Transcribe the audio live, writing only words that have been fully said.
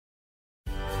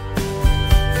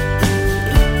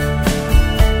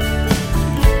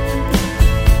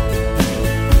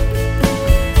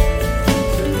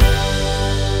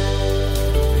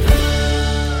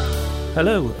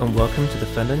Hello and welcome to the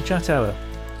Fenland Chat Hour.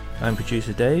 I'm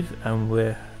producer Dave and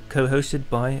we're co-hosted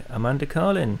by Amanda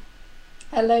Carlin.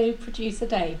 Hello, producer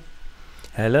Dave.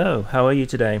 Hello, how are you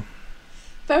today?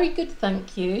 Very good,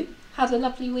 thank you. Had a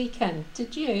lovely weekend,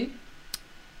 did you?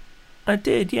 I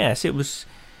did, yes.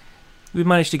 We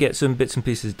managed to get some bits and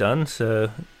pieces done, so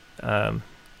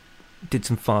did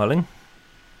some filing.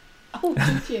 Oh,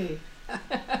 did you?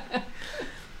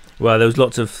 Well, there was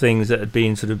lots of things that had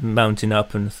been sort of mounting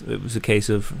up, and it was a case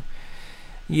of,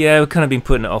 we've kind of been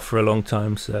putting it off for a long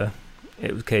time, so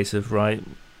it was a case of, right,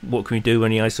 what can we do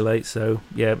when you isolate? So,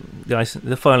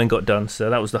 the filing got done, so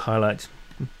that was the highlight.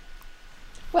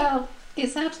 Well,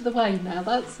 it's out of the way now,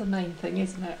 that's the main thing,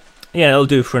 isn't it? Yeah, it'll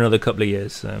do for another couple of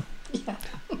years, so. Yeah.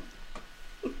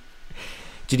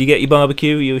 Did you get your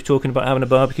barbecue? You were talking about having a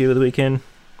barbecue over the weekend?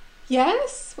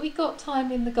 Yes, we got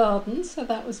time in the garden, so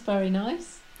that was very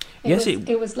nice.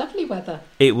 It was lovely weather.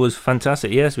 It was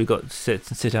fantastic. Yes, we got to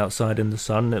sit outside in the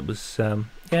sun. It was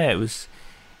it was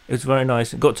very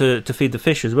nice. Got to feed the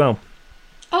fish as well.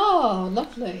 Oh,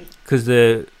 lovely. Because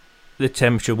the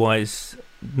temperature wise,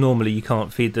 normally you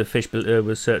can't feed the fish below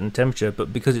a certain temperature,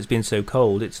 but because it's been so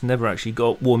cold, it's never actually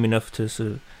got warm enough to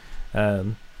sort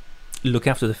of look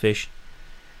after the fish.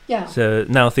 Yeah. So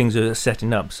now things are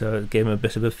setting up, so I gave them a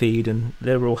bit of a feed and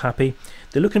they were all happy.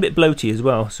 They're looking a bit bloaty as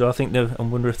well, so I think I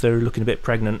wonder if they're looking a bit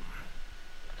pregnant.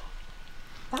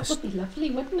 That would be lovely,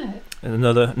 wouldn't it? And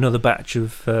another batch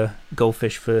of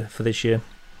goldfish for this year.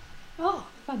 Oh,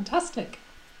 fantastic.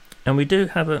 And we did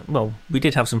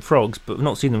have some frogs, but we've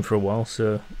not seen them for a while,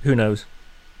 so who knows?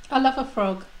 I love a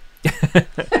frog.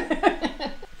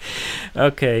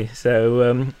 Okay,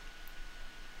 so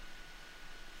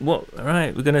we're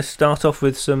going to start off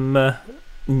with some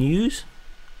news.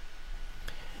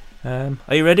 Are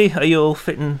you ready? Are you all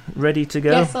fit and ready to go?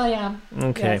 Yes, I am.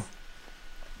 Okay. Yes.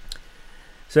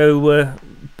 So,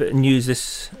 bit of news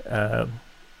this,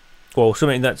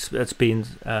 something that's been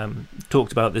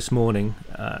talked about this morning.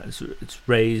 It's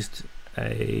raised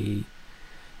a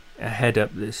head up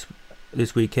this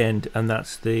weekend, and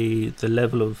that's the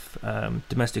level of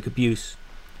domestic abuse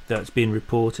that's been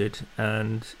reported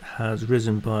and has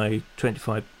risen by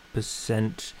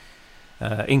 25%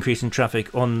 increase in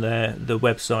traffic on the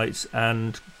websites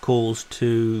and calls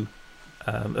to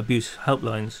abuse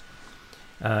helplines.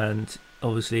 And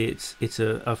obviously it's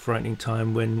a frightening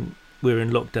time when we're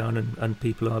in lockdown and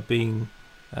people are being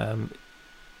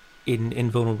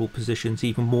in vulnerable positions,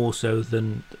 even more so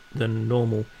than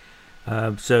normal.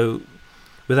 So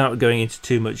without going into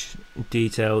too much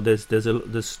detail, there's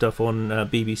stuff on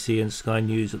BBC and Sky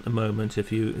News at the moment.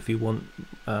 If you want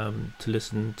to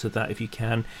listen to that, if you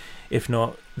can. If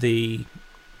not, the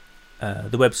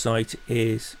website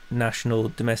is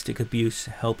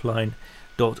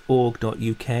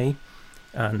nationaldomesticabuse.helpline.org.uk,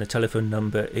 and the telephone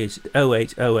number is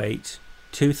 0808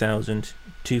 2000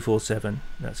 247.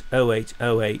 That's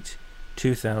 0808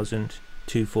 2000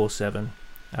 247,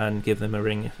 and give them a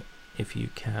ring if you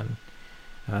can.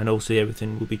 And also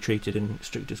everything will be treated in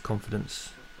strictest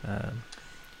confidence.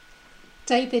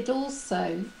 David,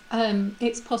 also,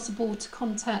 it's possible to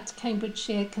contact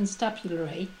Cambridgeshire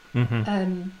Constabulary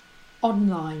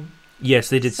online. Yes,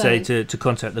 they did say to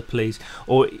contact the police,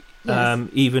 or Yes.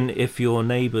 even if your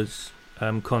neighbours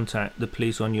contact the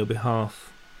police on your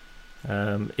behalf.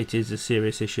 It is a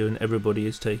serious issue and everybody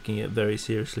is taking it very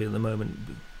seriously at the moment.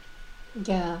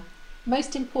 Yeah.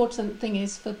 Most important thing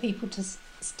is for people to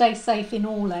stay safe in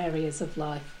all areas of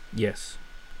life. Yes,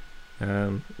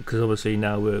 because obviously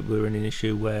now we're in an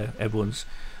issue where everyone's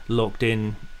locked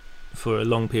in for a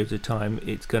long period of time.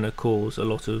 It's going to cause a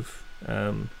lot of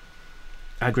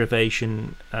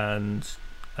aggravation and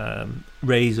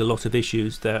raise a lot of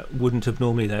issues that wouldn't have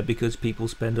normally there, because people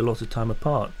spend a lot of time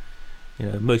apart.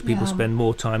 Most people spend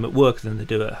more time at work than they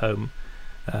do at home.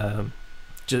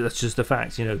 That's just a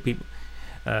fact. People.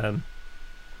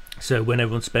 So when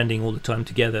everyone's spending all the time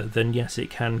together, then yes, it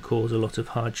can cause a lot of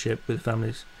hardship with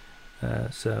families.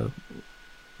 So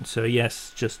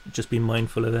yes, just be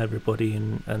mindful of everybody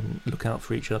and look out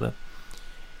for each other.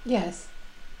 Yes.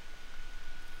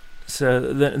 So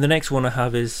the next one I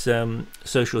have is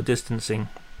social distancing.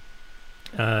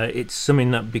 It's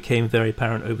something that became very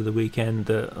apparent over the weekend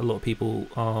that a lot of people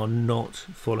are not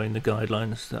following the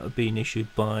guidelines that have been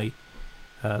issued by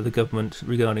the government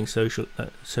regarding social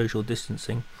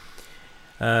distancing.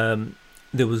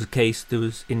 There was a case. There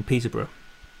was in Peterborough.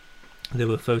 There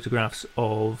were photographs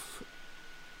of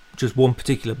just one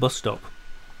particular bus stop,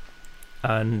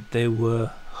 and there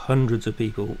were hundreds of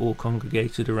people all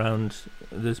congregated around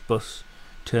this bus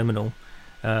terminal.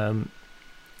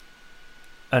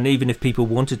 and even if people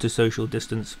wanted to social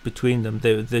distance between them,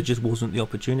 there just wasn't the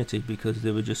opportunity because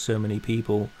there were just so many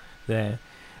people there.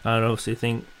 And I obviously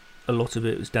think a lot of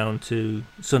it was down to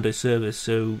Sunday service,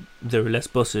 so there are less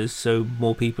buses, so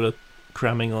more people are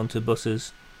cramming onto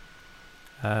buses,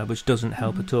 which doesn't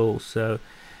help at all. So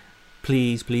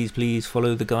please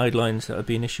follow the guidelines that are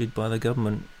being issued by the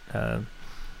government.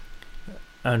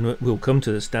 And we'll come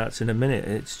to the stats in a minute.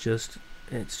 It's just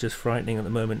frightening at the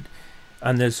moment.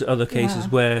 And there's other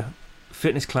cases where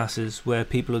fitness classes where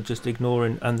people are just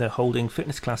ignoring, and they're holding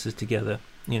fitness classes together.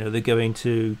 They're going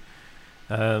to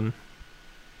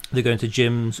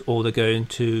gyms, or they're going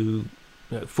to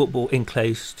football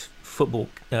enclosed football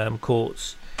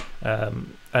courts,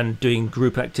 and doing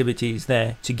group activities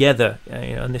there together.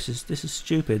 And this is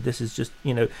stupid. This is just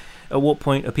at what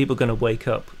point are people going to wake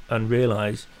up and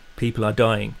realise people are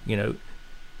dying?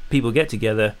 People get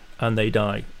together and they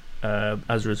die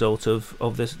as a result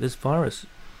of this virus.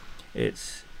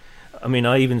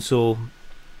 I even saw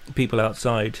people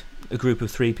outside, a group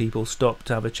of 3 people stop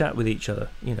to have a chat with each other,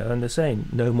 and they're saying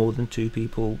no more than 2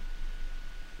 people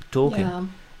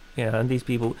talking. And these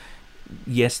people,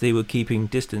 yes, they were keeping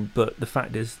distant, but the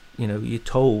fact is, you're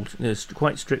told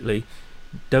quite strictly,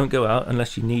 don't go out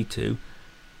unless you need to,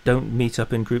 don't meet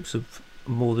up in groups of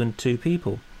more than 2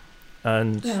 people,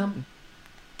 and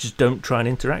just don't try and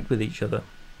interact with each other.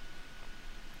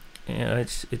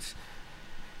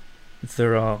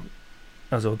 There are,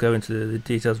 as I'll go into the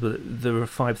details, but there are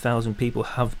 5,000 people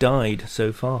have died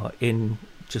so far in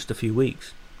just a few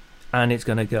weeks, and it's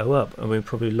going to go up, and we're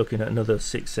probably looking at another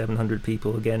 600-700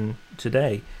 people again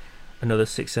today, another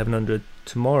 600-700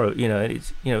 tomorrow.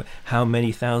 It's how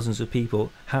many thousands of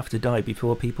people have to die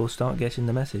before people start getting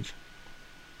the message.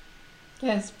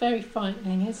 Yeah, it's very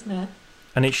frightening, isn't it?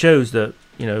 And it shows that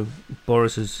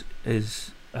Boris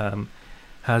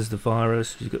has the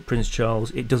virus. You've got Prince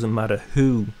Charles. It doesn't matter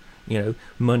who,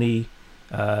 money,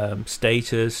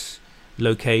 status,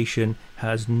 location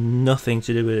has nothing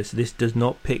to do with this. This does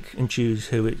not pick and choose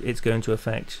who it's going to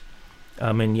affect.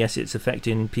 Yes, it's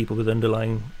affecting people with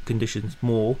underlying conditions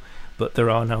more, but there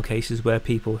are now cases where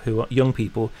young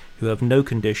people who have no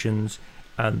conditions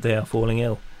and they are falling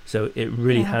ill. So it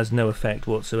really has no effect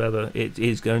whatsoever. It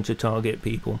is going to target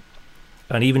people.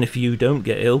 And even if you don't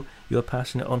get ill, you're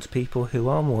passing it on to people who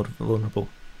are more vulnerable.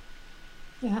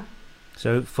 Yeah.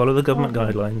 So follow the government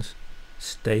guidelines.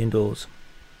 Stay indoors.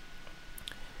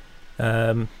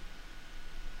 And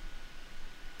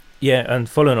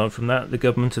following on from that, the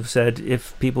government have said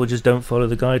if people just don't follow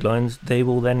the guidelines, they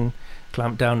will then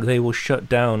clamp down. They will shut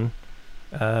down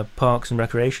parks and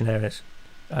recreation areas,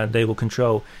 and they will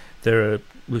control.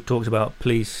 We've talked about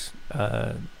police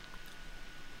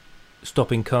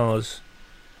stopping cars,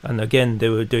 and again they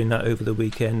were doing that over the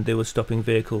weekend. They were stopping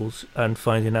vehicles and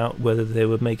finding out whether they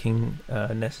were making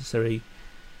necessary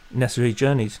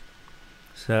journeys.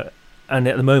 So, and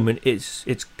at the moment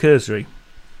it's cursory,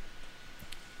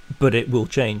 but it will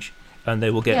change, and they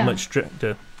will get much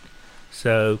stricter.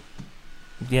 So,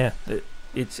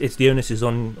 it's the onus is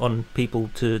on people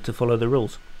to follow the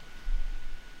rules.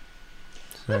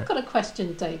 So. I've got a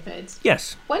question, David.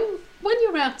 Yes. When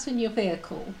you're out in your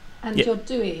vehicle and you're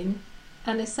doing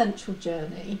an essential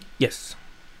journey. Yes.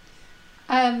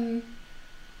 So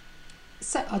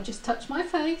I'll just touch my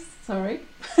face. Sorry.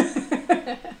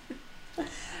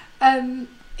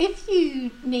 If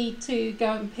you need to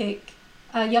go and pick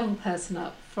a young person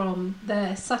up from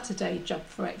their Saturday job,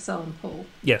 for example.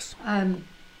 Yes.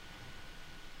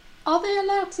 Are they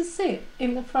allowed to sit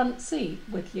in the front seat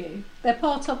with you? They're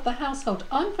part of the household.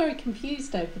 I'm very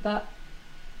confused over that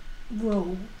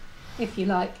rule, if you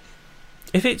like.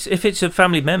 If it's a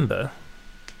family member,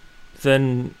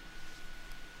 then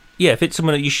if it's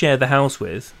someone that you share the house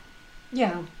with,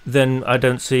 then I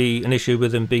don't see an issue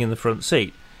with them being in the front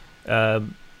seat.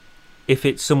 If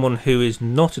it's someone who is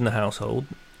not in the household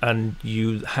and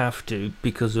you have to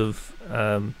because of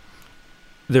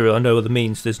there are no other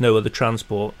means, there's no other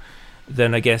transport,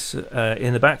 then I guess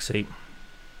in the back seat.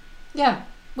 Yeah,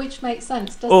 which makes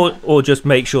sense, doesn't it? Or just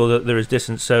make sure that there is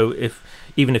distance. So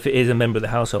even if it is a member of the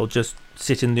household, just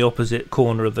sit in the opposite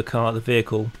corner of the car, the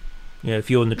vehicle. If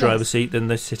you're in the driver's seat, then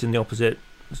they sit in the opposite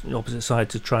side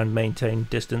to try and maintain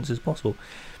distance as possible.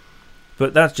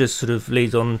 But that just sort of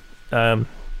leads on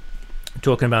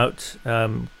talking about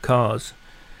cars.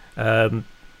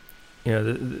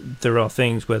 There are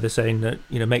things where they're saying that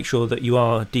make sure that you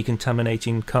are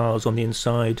decontaminating cars on the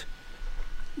inside.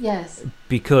 Yes.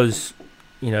 Because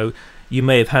you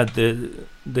may have had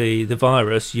the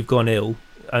virus, you've gone ill,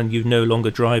 and you're no longer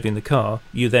driving the car.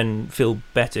 You then feel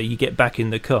better. You get back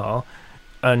in the car,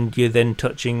 and you're then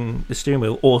touching the steering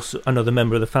wheel, or another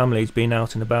member of the family has been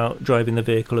out and about driving the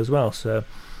vehicle as well. So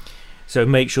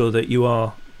make sure that you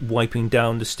are wiping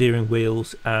down the steering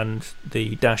wheels and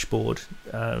the dashboard,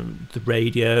 the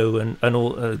radio and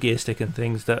all gear stick and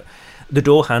things, that the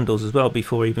door handles as well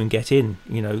before you even get in.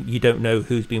 You don't know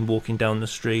who's been walking down the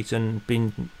street and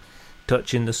been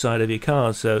touching the side of your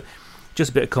car. So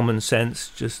just a bit of common sense.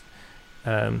 Just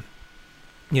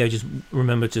just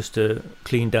remember just to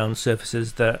clean down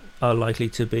surfaces that are likely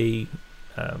to be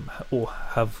or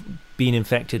have been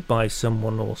infected by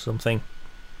someone or something.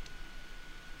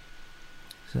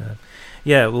 So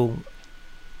we'll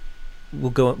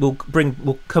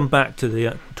come back to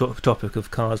the topic of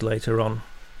cars later on.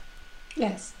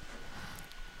 Yes.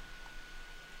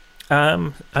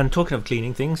 And talking of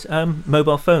cleaning things,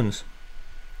 mobile phones.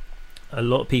 A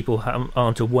lot of people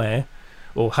aren't aware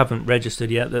or haven't registered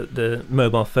yet that the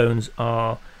mobile phones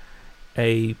are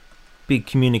a big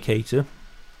communicator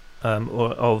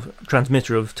or of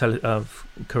transmitter of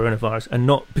coronavirus, and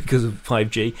not because of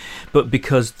 5G, but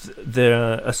because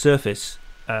they're a surface.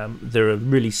 They're a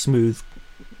really smooth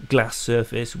glass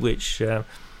surface, which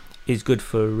is good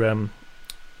for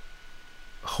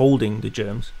holding the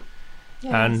germs.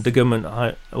 Yes. And the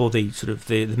government, or the sort of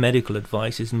the medical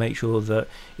advice is make sure that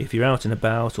if you're out and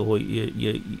about, or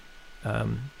you're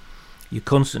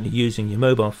constantly using your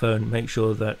mobile phone, make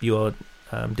sure that you are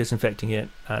disinfecting it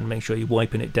and make sure you're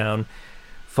wiping it down.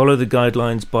 Follow the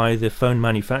guidelines by the phone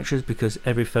manufacturers, because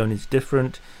every phone is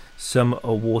different. Some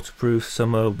are waterproof,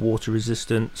 some are water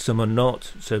resistant, some are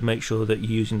not. So make sure that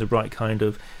you're using the right kind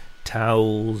of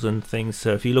towels and things.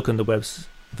 So if you look on the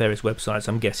various websites,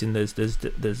 I'm guessing there's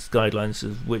guidelines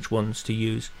of which ones to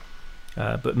use,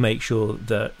 but make sure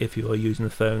that if you are using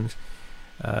the phones,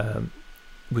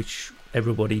 which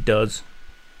everybody does,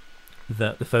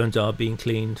 that the phones are being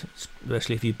cleaned,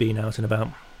 especially if you've been out and about.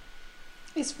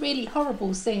 It's really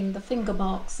horrible seeing the finger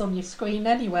marks on your screen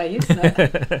anyway, isn't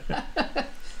it?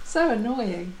 So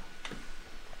annoying.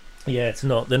 Yeah,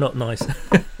 they're not nice.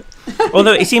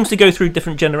 Although it seems to go through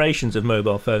different generations of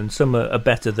mobile phones. Some are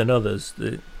better than others.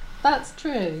 That's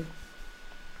true.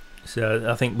 So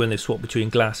I think when they swap between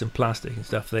glass and plastic and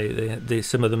stuff, they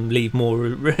some of them leave more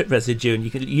residue,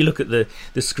 and you look at the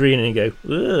screen and you go,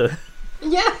 ugh.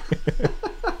 Yeah.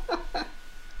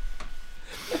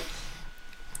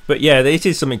 But yeah, it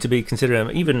is something to be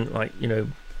considered. Even like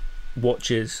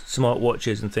watches, smart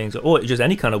watches and things, or just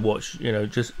any kind of watch.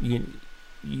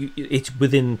 It's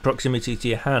within proximity to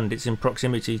your hand. It's in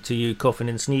proximity to you coughing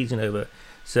and sneezing over.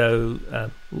 So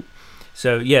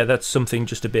yeah, that's something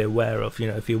just to be aware of.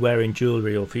 If you're wearing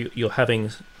jewellery, or if you're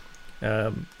having,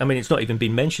 it's not even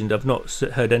been mentioned. I've not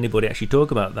heard anybody actually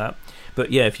talk about that.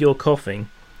 But yeah, if you're coughing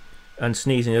and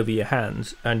sneezing over your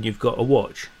hands, and you've got a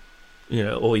watch,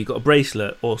 or you've got a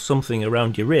bracelet or something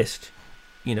around your wrist,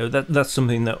 that's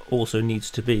something that also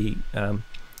needs to be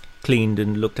cleaned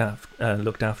and looked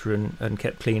after and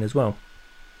kept clean as well.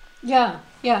 Yeah,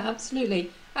 absolutely.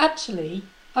 Actually,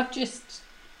 I've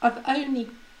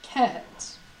only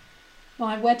kept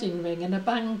my wedding ring and a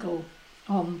bangle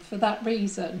on for that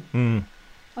reason.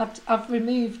 I've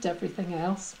removed everything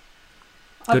else.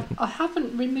 I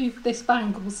haven't removed this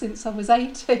bangle since I was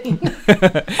 18.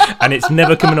 And it's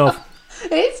never coming off.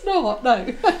 It's not,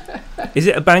 no. Is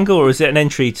it a bangle, or is it an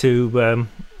entry to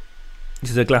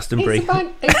the Glastonbury?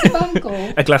 It's a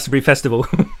bangle. A Glastonbury festival.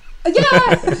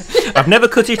 Yeah. I've never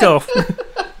cut it off.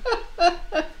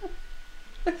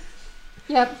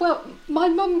 Yeah, well, my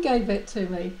mum gave it to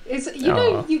me.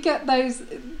 You get those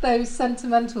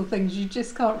sentimental things you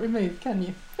just can't remove, can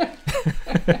you?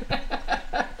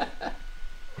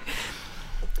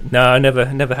 No, I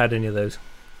never had any of those.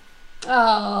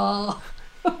 Oh.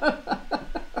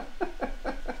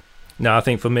 No, I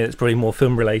think for me it's probably more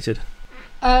film related.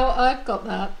 Oh, I've got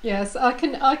that. Yes, I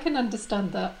can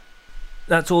understand that.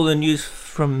 That's all the news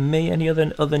from me. Any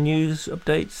other news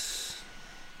updates?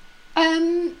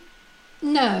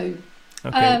 No.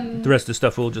 Okay. The rest of the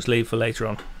stuff we'll just leave for later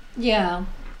on. Yeah.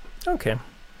 Okay.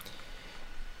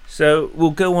 So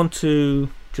we'll go on to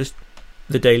just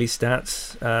the daily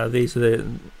stats. These are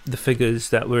the figures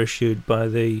that were issued by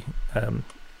the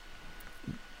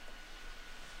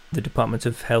Department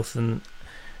of Health and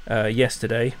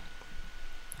yesterday.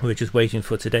 We're just waiting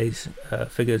for today's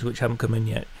figures, which haven't come in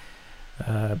yet.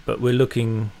 But we're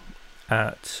looking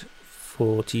at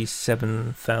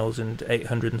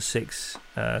 47,806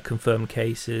 confirmed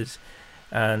cases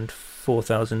and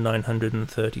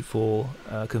 4,934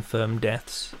 confirmed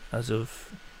deaths as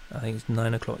of, I think it's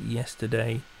 9 o'clock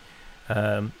yesterday.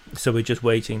 So we're just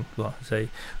waiting.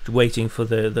 Waiting for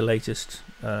the latest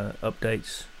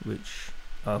updates, which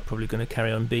are probably going to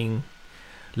carry on being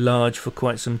large for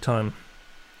quite some time.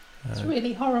 It's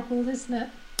really horrible, isn't it?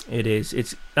 It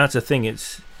is. That's a thing.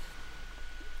 It's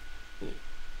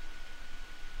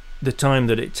the time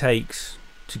that it takes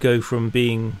to go from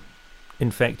being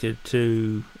infected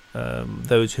to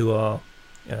those who are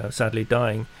sadly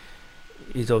dying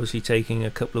is obviously taking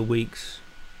a couple of weeks.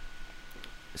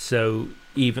 So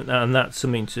and that's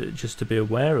something to be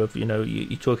aware of.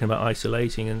 You're talking about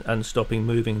isolating and stopping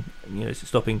moving,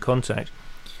 stopping contact,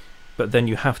 but then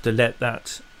you have to let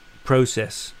that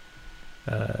process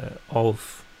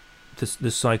of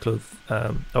the cycle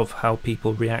of how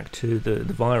people react to the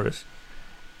virus,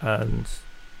 and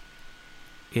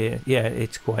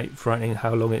it's quite frightening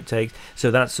how long it takes.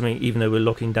 So that's something, even though we're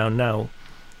locking down now,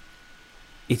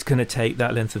 it's going to take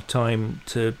that length of time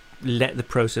to let the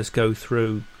process go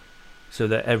through, so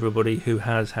that everybody who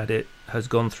has had it has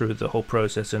gone through the whole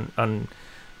process, and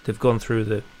they've gone through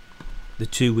the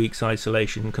 2 weeks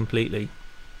isolation completely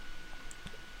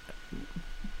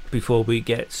before we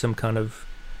get some kind of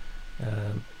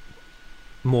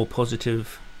more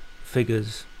positive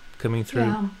figures coming through.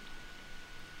 Yeah.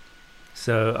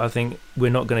 So I think we're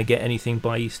not going to get anything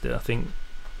by Easter. I think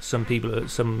some people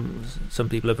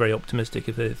are very optimistic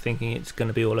if they're thinking it's going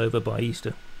to be all over by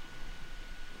Easter.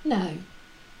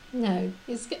 No,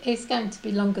 it's going to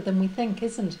be longer than we think,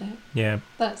 isn't it? Yeah.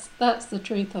 That's the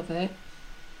truth of it.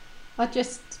 I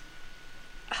just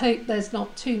hope there's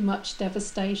not too much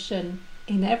devastation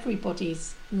in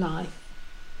everybody's life.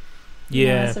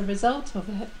 As a result of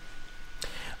it.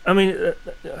 I mean, it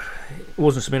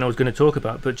wasn't something I was going to talk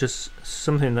about, but just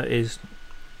something that is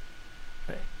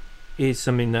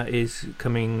something that is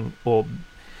coming, or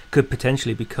could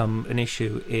potentially become an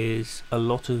issue, is a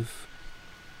lot of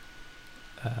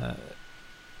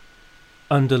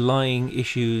underlying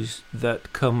issues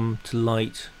that come to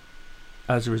light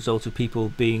as a result of people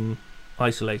being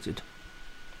isolated.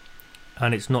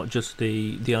 And it's not just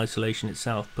the isolation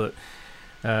itself, but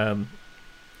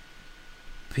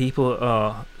people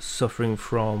are suffering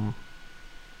from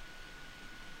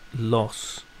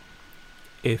loss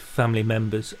if family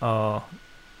members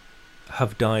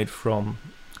have died from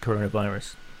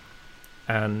coronavirus,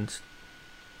 and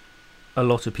a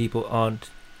lot of people aren't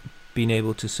being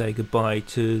able to say goodbye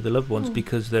to the loved ones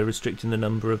because they're restricting the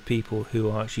number of people who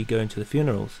are actually going to the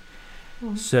funerals.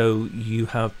 So you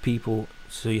have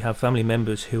family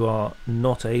members who are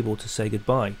not able to say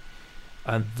goodbye,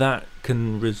 and that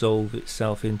can resolve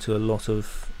itself into a lot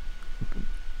of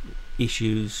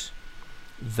issues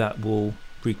that will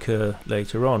recur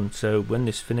later on. So when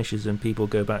this finishes and people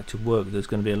go back to work, there's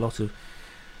going to be a lot of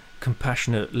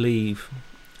compassionate leave,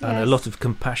 and a lot of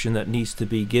compassion that needs to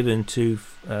be given to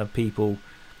people,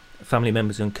 family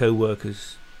members and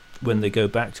co-workers, when they go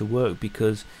back to work,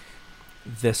 because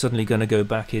they're suddenly going to go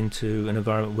back into an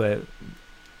environment where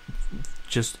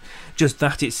just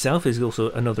that itself is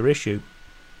also another issue.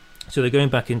 So they're going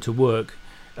back into work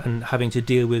and having to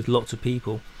deal with lots of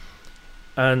people,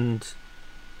 and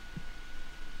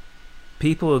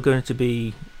people are going to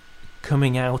be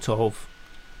coming out of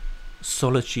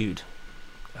solitude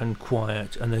and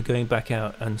quiet, and they're going back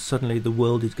out, and suddenly the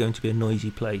world is going to be a noisy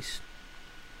place.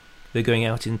 They're going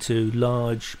out into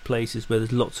large places where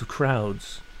there's lots of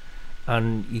crowds,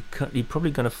 and you're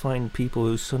probably going to find people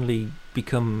who suddenly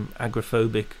become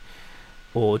agoraphobic,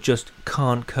 or just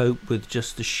can't cope with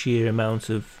just the sheer amount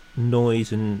of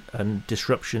noise and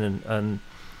disruption, and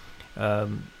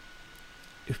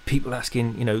if people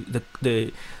asking,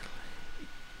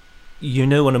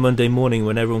 on a Monday morning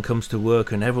when everyone comes to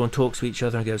work and everyone talks to each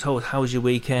other and goes, "Oh, how was your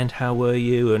weekend? How were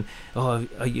you?" And "Oh,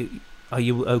 are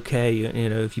you okay?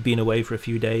 If you've been away for a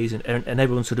few days," and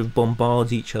everyone sort of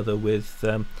bombards each other with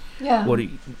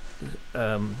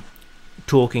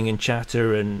talking and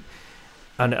chatter, and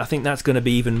I think that's going to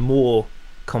be even more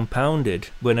compounded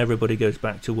when everybody goes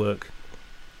back to work,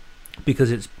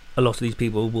 because a lot of these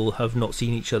people will have not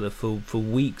seen each other for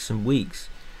weeks and weeks,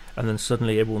 and then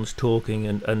suddenly everyone's talking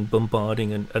and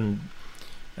bombarding, and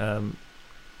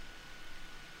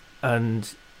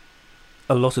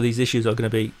a lot of these issues are going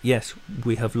to be, yes,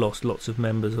 we have lost lots of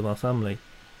members of our family,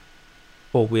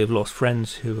 or we have lost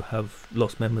friends who have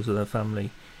lost members of their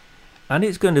family, and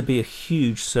it's going to be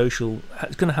it's going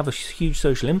to have a huge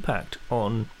social impact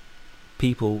on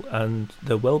people and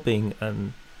their well-being,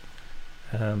 and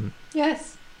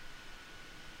yes,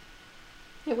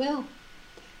 it will.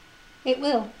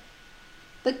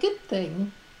 The good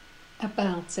thing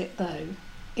about it, though,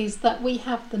 is that we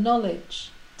have the knowledge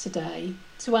today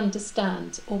to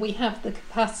understand, or we have the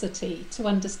capacity to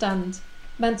understand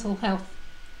mental health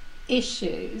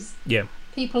issues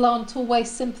people aren't always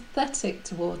sympathetic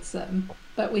towards them,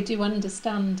 but we do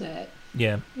understand it.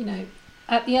 Yeah. You know,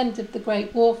 at the end of the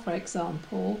Great War, for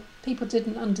example, people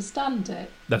didn't understand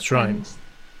it. That's right. And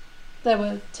there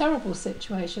were terrible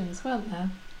situations, weren't there?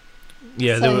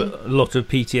 Yeah, there were a lot of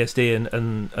PTSD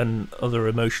and other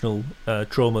emotional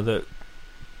trauma that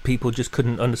people just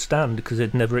couldn't understand because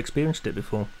they'd never experienced it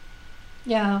before.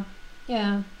 Yeah,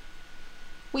 yeah.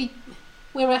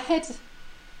 We're ahead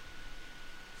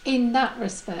in that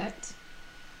respect.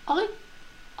 I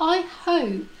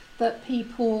hope that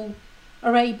people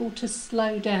are able to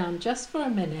slow down just for a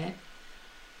minute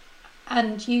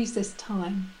and use this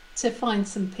time to find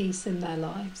some peace in their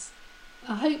lives.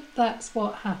 I hope that's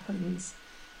what happens.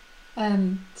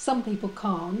 Some people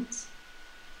can't.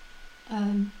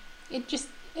 It'd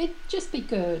just be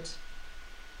good.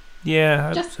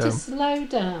 Yeah, just to slow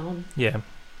down. Yeah,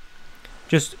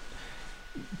 just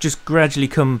gradually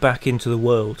come back into the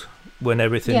world when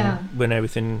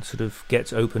everything sort of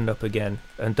gets opened up again,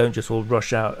 and don't just all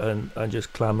rush out and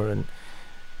just clamour and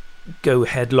go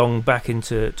headlong back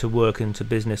into work and to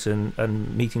business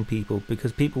and meeting people,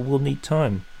 because people will need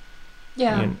time.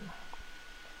 Yeah.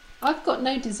 I've got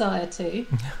no desire to,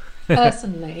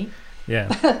 personally.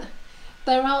 Yeah. But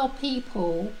there are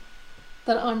people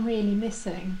that I'm really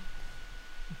missing.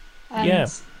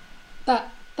 And that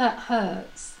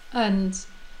hurts. And,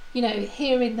 you know,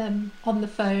 hearing them on the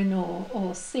phone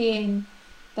or seeing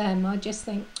them, I just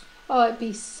think, oh, it'd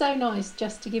be so nice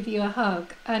just to give you a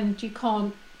hug, and you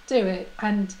can't do it.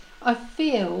 And I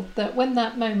feel that when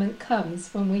that moment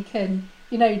comes, when we can,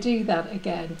 you know, do that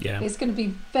again, it's going to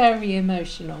be very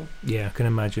emotional. Yeah, I can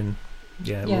imagine.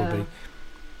 Yeah, it will be.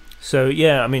 So,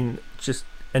 I mean, just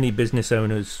any business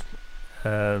owners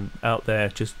out there,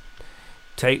 just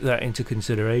take that into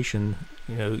consideration.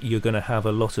 You know, you're going to have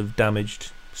a lot of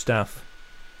damaged staff.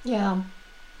 Yeah.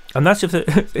 And that's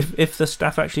if the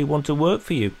staff actually want to work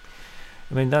for you.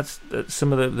 I mean, that's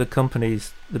some of the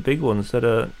companies, the big ones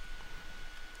that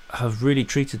have really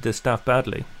treated their staff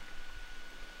badly.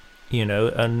 You know,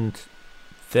 and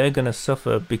they're going to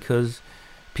suffer because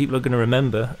people are going to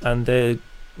remember, and they're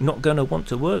not going to want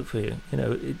to work for you. You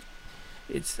know,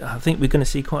 it's. I think we're going to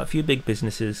see quite a few big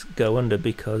businesses go under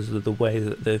because of the way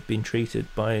that they've been treated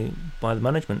by the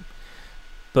management.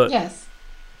 But yes.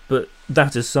 But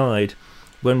that aside,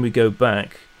 when we go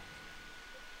back,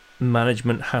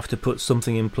 management have to put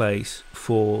something in place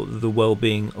for the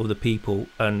well-being of the people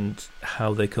and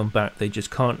how they come back. They just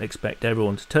can't expect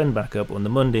everyone to turn back up on the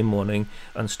Monday morning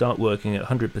and start working at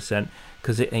 100%,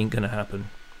 because it ain't going to happen.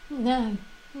 No.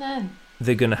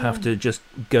 They're going to have to just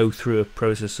go through a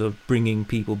process of bringing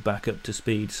people back up to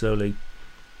speed slowly.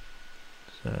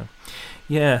 So,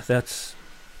 that's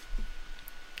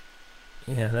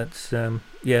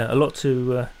a lot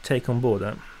to take on board.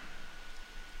 That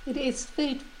it is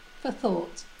food for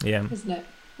thought. Yeah, isn't it?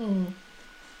 Mm.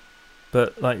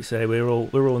 But like you say, we're all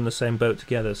in the same boat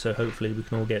together. So hopefully we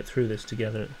can all get through this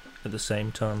together at the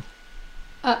same time.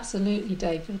 Absolutely,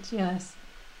 David. Yes.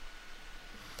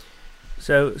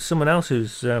 So someone else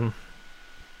who's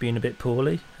been a bit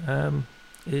poorly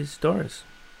is Doris.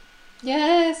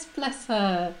 Yes, bless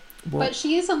her. But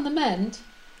she is on the mend.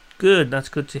 Good, that's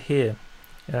good to hear.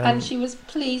 And she was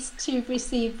pleased to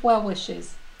receive well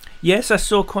wishes. Yes, I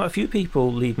saw quite a few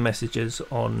people leave messages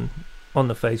on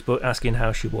the Facebook asking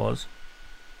how she was.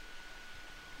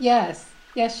 Yes,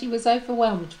 she was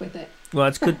overwhelmed with it. Well,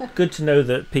 it's good to know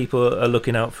that people are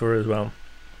looking out for her as well.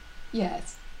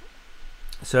 Yes.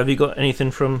 So have you got anything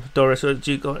from Doris, or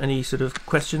do you got any sort of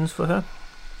questions for her?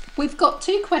 We've got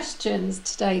 2 questions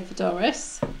today for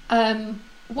Doris.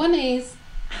 One is,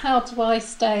 how do I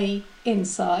stay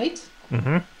inside?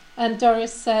 Mm-hmm. And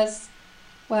Doris says,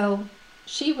 well,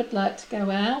 she would like to go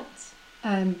out,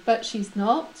 but she's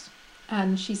not.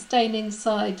 And she's staying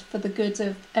inside for the good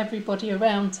of everybody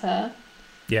around her.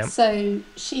 Yeah. So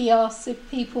she asks if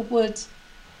people would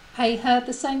pay her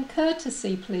the same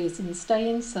courtesy, please, and stay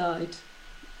inside.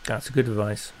 That's good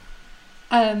advice.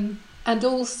 And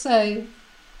also,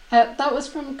 that was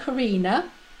from Karina,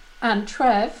 and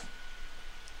Trev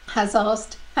has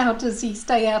asked, how does he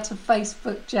stay out of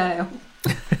Facebook jail?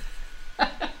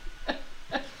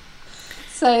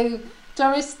 So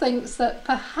Doris thinks that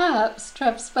perhaps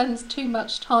Trev spends too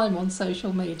much time on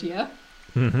social media,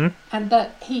 and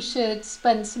that he should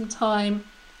spend some time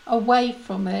away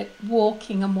from it,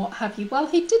 walking and what have you. Well,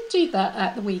 he did do that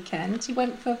at the weekend. He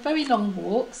went for very long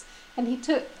walks, and he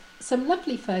took some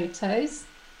lovely photos,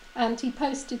 and he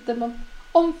posted them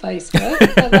on Facebook.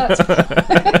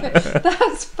 So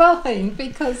that's fine,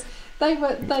 because they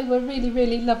were really,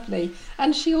 really lovely.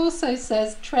 And she also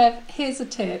says, Trev, here's a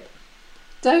tip.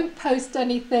 don't post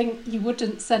anything you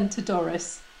wouldn't send to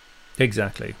Doris.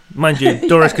 Exactly. Mind you,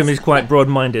 Doris Yes. is quite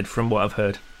broad-minded from what I've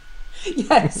heard.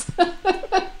 Yes.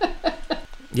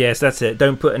 Yes, that's it.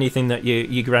 Don't put anything that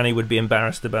your granny would be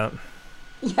embarrassed about.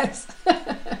 Yes.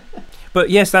 But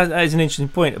yes, that is an interesting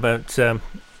point about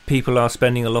people are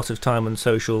spending a lot of time on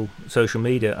social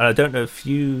media. And I don't know if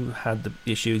you had the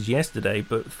issues yesterday,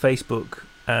 but Facebook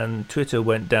and Twitter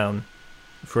went down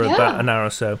for about an hour or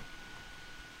so.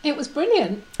 It was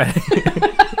brilliant.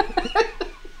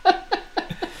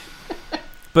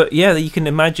 But yeah, you can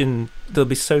imagine there'll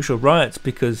be social riots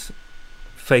because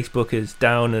Facebook is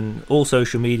down and all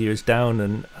social media is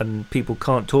down, and people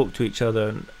can't talk to each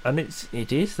other, and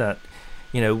it is that,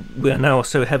 you know, we are now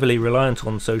so heavily reliant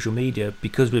on social media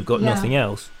because we've got nothing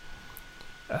else.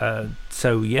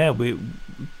 So yeah, we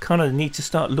kind of need to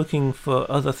start looking for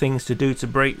other things to do to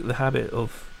break the habit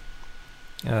of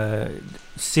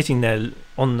sitting there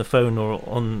on the phone or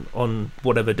on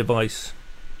whatever device.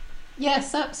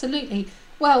 Yes, absolutely.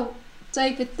 Well,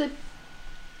 David,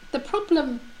 the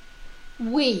problem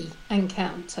we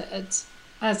encountered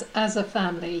as a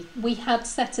family, we had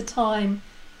set a time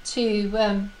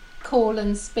to call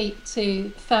and speak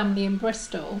to family in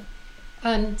Bristol,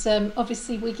 and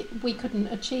obviously we couldn't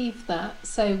achieve that,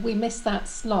 so we missed that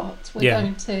slot. We're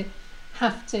going to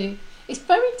have to. It's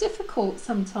very difficult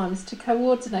sometimes to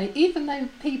coordinate, even though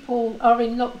people are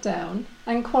in lockdown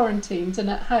and quarantined and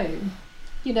at home.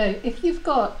 You know, if you've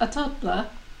got a toddler,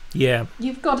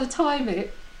 you've got to time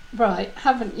it right,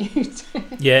 haven't you?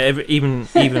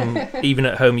 Even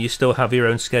at home, you still have your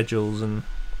own schedules and.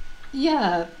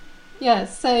 So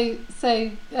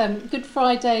Good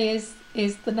Friday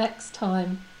is the next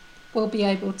time we'll be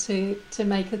able to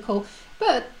make a call.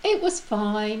 But it was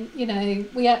fine, you know,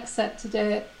 we accepted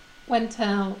it, went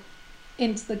out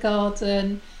into the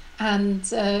garden, and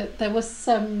there was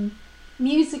some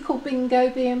musical bingo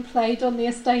being played on the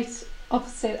estate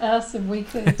opposite us, and we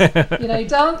could, you know,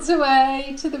 dance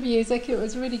away to the music. It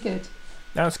was really good.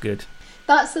 That's good.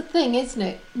 That's the thing, isn't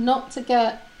it? Not to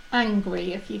get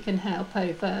angry if you can help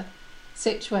over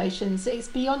situations. It's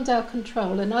beyond our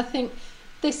control, and I think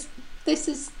this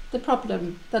is the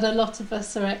problem that a lot of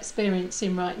us are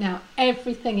experiencing right now.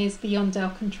 Everything is beyond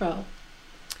our control.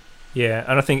 Yeah,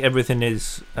 and I think everything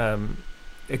is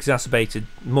exacerbated,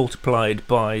 multiplied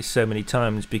by so many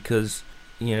times, because,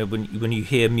 you know, when you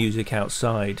hear music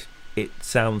outside, it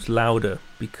sounds louder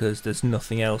because there's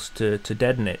nothing else to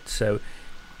deaden it. So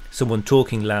someone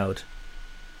talking loud,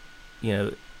 you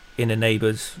know, in a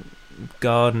neighbour's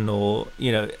garden, or,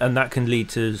 you know, and that can lead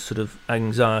to sort of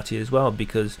anxiety as well,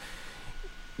 because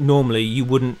normally it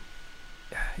wouldn't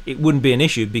be an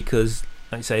issue because,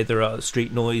 like I say, there are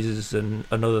street noises and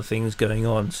other things going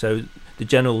on, so the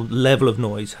general level of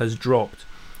noise has dropped,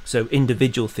 so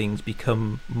individual things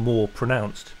become more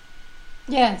pronounced.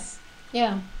 Yes.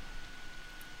 Yeah.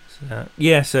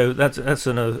 So that's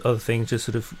another thing, to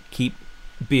sort of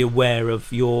be aware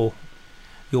of your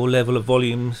level of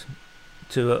volumes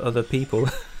to other people.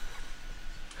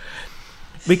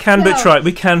 we can but try,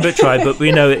 but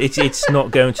we know it's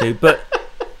not going to. But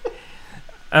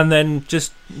and then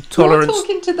just tolerance. You're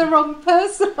talking to the wrong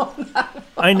person on that one.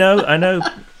 I know.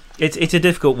 It's a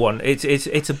difficult one. It's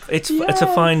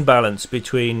a fine balance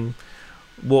between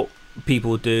what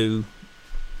people do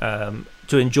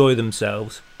to enjoy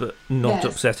themselves, but not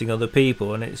upsetting other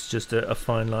people, and it's just a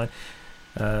fine line.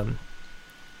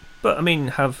 But I mean,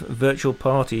 have virtual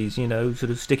parties, you know, sort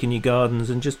of stick in your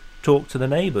gardens and just talk to the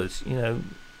neighbours, you know,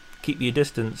 keep your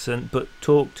distance, but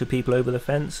talk to people over the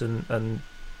fence and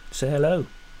say hello,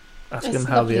 ask them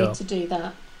how they are. It's lovely to do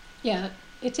that. Yeah,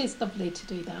 it is lovely to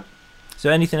do that.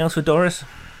 So anything else for Doris?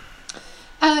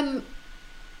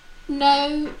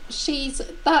 No,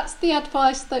 that's the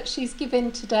advice that she's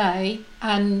given today,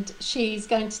 and she's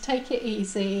going to take it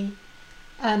easy,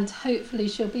 and hopefully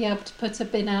she'll be able to put a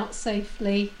bin out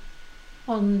safely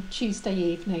on Tuesday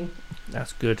evening.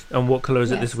 That's good. And what colour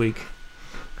is it this week?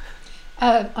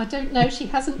 I don't know. She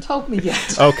hasn't told me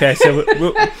yet. Okay, so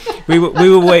we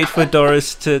will wait for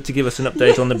Doris to give us an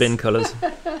update on the bin colours.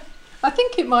 I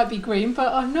think it might be green,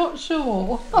 but I'm not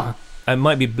sure. It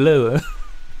might be blue.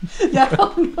 Yeah,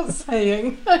 I'm not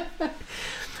saying.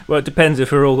 Well, it depends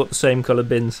if we're all got the same colour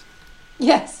bins.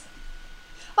 Yes.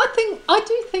 I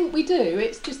do think we do.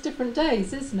 It's just different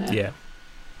days, isn't it? Yeah.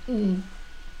 Mm.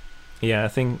 Yeah, I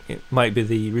think it might be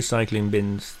the recycling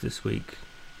bins this week.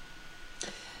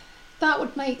 That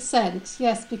would make sense,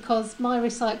 yes, because my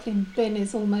recycling bin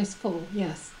is almost full,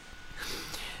 yes.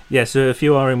 Yeah, so if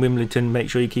you are in Wimbledon, make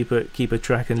sure you keep a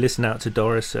track and listen out to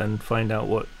Doris and find out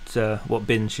what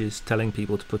bin she's telling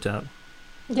people to put out.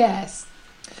 Yes.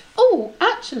 Oh,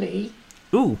 actually, actually,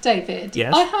 Ooh. David,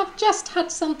 Yes. I have just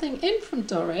had something in from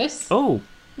Doris. Oh.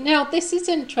 Now, this is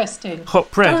interesting. Hot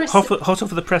press. Doris, Hot off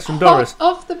of the press from Doris. Hot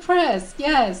off the press,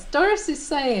 yes. Doris is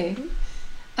saying,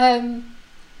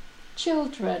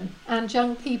 children and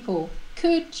young people,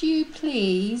 could you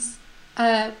please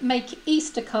make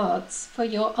Easter cards for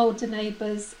your older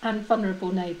neighbours and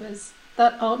vulnerable neighbours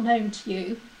that aren't known to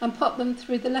you and pop them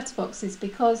through the letterboxes,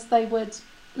 because they would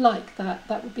like that.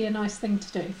 That would be a nice thing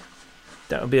to do.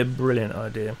 That would be a brilliant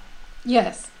idea.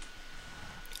 Yes.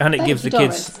 And it Thank gives you, the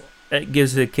Doris. kids it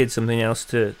gives the kids something else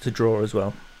to draw as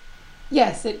well.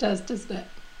 Yes, it does, doesn't it?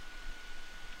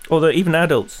 Although even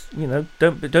adults,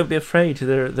 don't be afraid.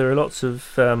 There are lots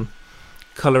of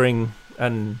colouring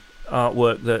and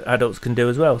artwork that adults can do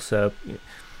as well. So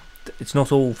it's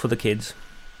not all for the kids.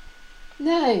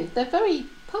 No, they're very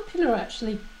popular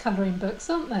actually, colouring books,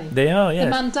 aren't they? They are, yes.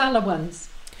 The mandala ones.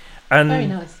 And Very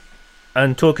nice.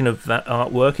 And talking of that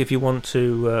artwork, if you want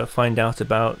to find out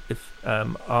about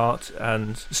art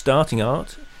and starting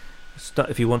art,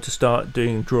 if you want to start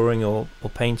doing drawing or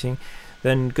painting,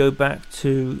 then go back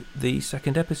to the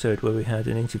second episode where we had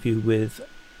an interview with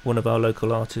one of our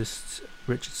local artists,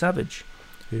 Richard Savage,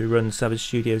 who runs Savage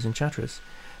Studios in Chatteris.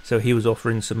 So he was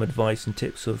offering some advice and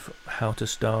tips of how to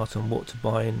start and what to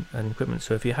buy and equipment.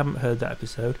 So if you haven't heard that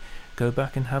episode, go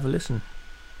back and have a listen.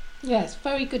 Yes,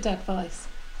 very good advice.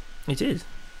 It is.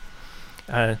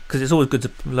 Because it's always good to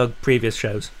plug previous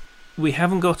shows. We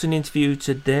haven't got an interview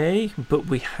today, but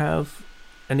we have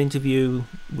an interview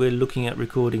we're looking at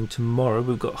recording tomorrow.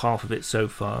 We've got half of it so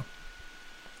far.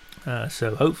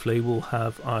 So hopefully we'll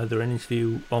have either an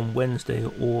interview on Wednesday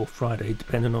or Friday,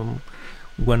 depending on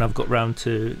when I've got round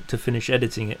to finish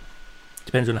editing it.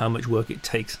 Depends on how much work it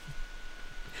takes.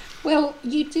 Well,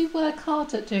 you do work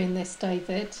hard at doing this,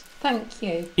 David. Thank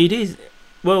you. It is.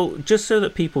 Well, just so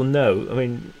that people know, I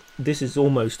mean, this is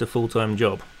almost a full-time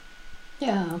job.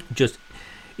 Yeah. Just,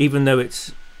 even though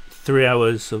it's 3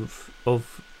 hours of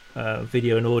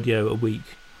video and audio a week,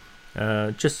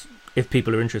 just if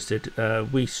people are interested,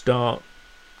 we start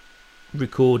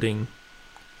recording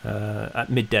at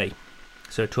midday,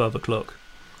 so 12 o'clock.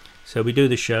 So we do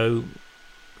the show.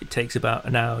 It takes about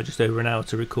an hour, just over an hour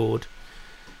to record.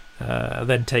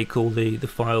 Then take all the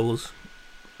files,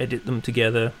 edit them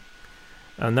together,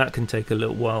 and that can take a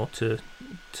little while to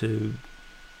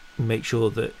make sure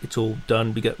that it's all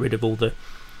done. We get rid of all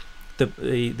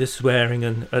the swearing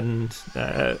and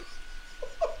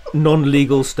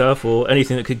non-legal stuff or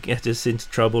anything that could get us into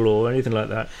trouble or anything like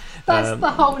that. That's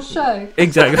the whole show.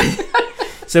 Exactly.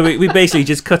 So we basically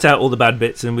just cut out all the bad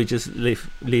bits and we just leave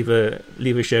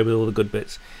a show with all the good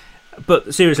bits.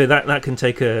 But seriously, that can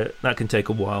take a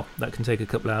while. That can take a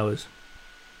couple of hours,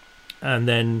 and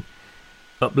then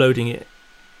uploading it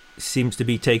seems to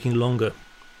be taking longer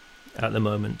at the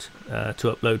moment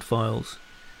to upload files,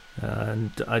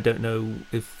 and I don't know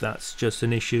if that's just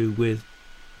an issue with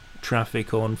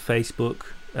traffic on Facebook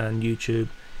and YouTube.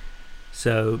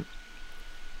 So,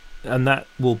 and that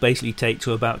will basically take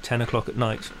to about 10 o'clock at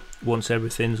night once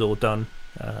everything's all done.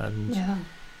 And yeah.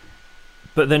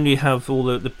 But then you have all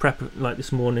the prep. Like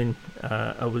this morning,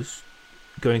 I was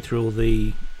going through all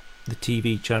the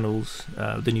TV channels,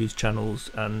 the news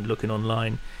channels, and looking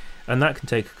online, and that can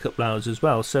take a couple hours as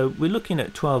well. So we're looking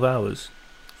at 12 hours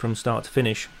from start to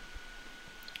finish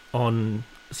on,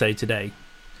 say, today,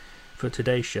 for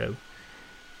today's show,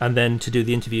 and then to do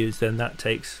the interviews, then that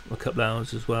takes a couple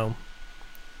hours as well.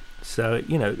 So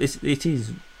it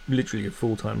is literally a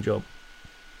full-time job.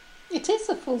 It is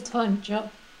a full-time job.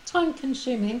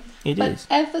 Time-consuming, It but is.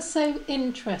 ever so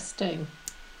interesting.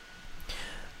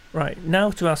 Right, now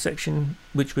to our section,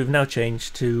 which we've now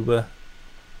changed to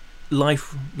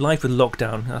Life with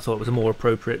Lockdown. I thought it was a more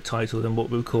appropriate title than what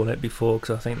we would call it before,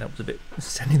 because I think that was a bit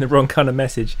sending the wrong kind of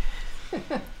message.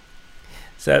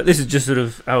 So this is just sort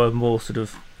of our more sort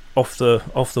of off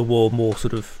the wall, more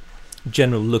sort of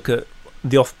general look at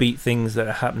the offbeat things that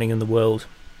are happening in the world.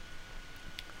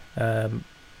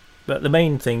 But the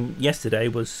main thing yesterday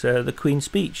was the Queen's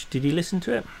speech. Did you listen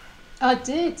to it? I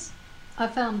did. I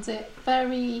found it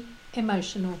very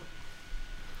emotional.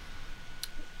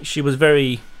 She was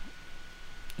very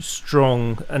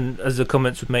strong, and as the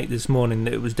comments would make this morning,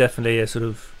 that it was definitely a sort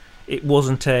of, it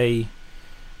wasn't a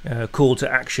call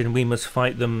to action, we must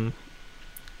fight them,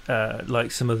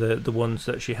 like some of the ones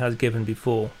that she has given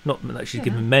before. Not that she's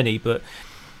given many, but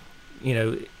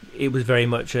it was very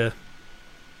much a,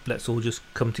 let's all just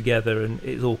come together, and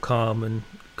it's all calm and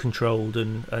controlled,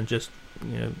 and just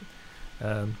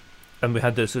and we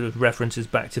had the sort of references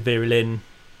back to Vera Lynn,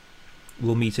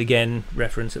 we'll meet again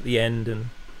reference at the end, and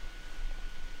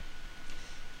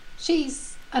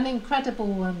She's an incredible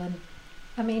woman.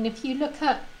 I mean, if you look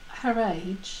at her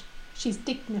age, she's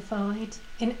dignified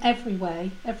in every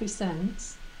way, every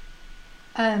sense.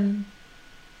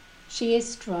 She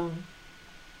is strong.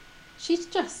 She's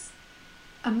just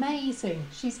amazing.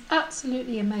 She's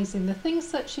absolutely amazing. The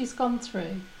things that she's gone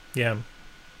through. Yeah.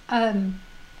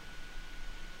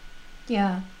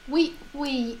 Yeah.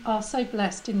 We are so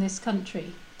blessed in this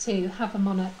country to have a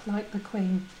monarch like the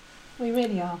Queen. We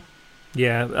really are.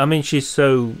 Yeah, I mean, she's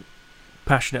so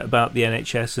passionate about the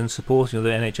NHS and supporting of the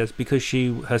NHS because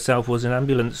she herself was an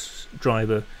ambulance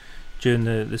driver during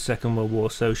the Second World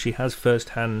War, so she has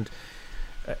first-hand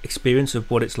experience of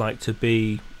what it's like to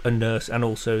be a nurse and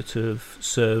also to have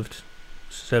served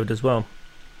as well.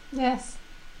 Yes.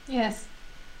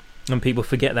 And people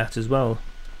forget that as well.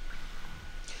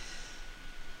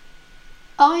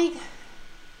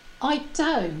 I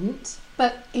don't,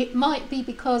 but it might be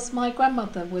because my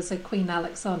grandmother was a Queen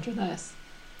Alexandra nurse.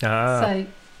 So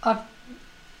I've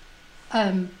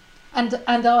and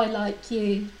I, like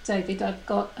you, David, I've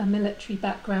got a military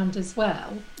background as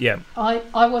well. Yeah. I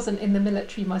wasn't in the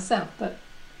military myself, but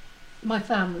my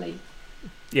family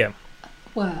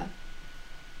were.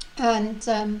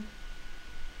 And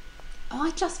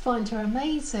I just find her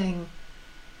amazing.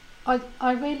 I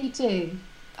really do.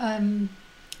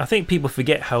 I think people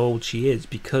forget how old she is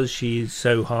because she is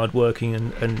so hardworking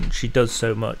and she does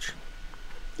so much.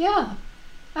 Yeah,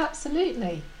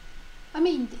 absolutely. I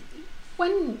mean,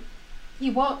 when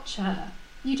you watch her,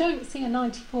 you don't see a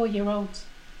 94-year-old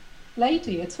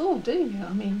lady at all, do you?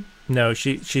 I mean... No,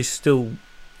 she's still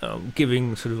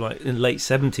giving sort of like in late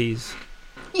 70s.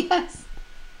 Yes.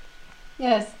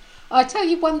 I tell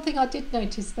you one thing I did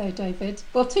notice though, David.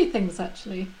 Well, two things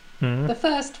actually. Mm-hmm. The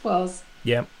first was...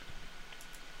 Yeah.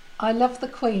 I love the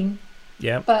Queen.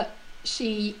 Yeah. But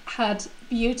she had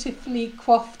beautifully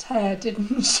coiffed hair,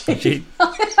 didn't she?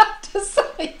 I have to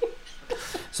say.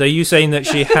 So you saying that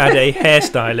she had a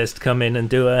hairstylist come in and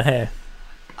do her hair?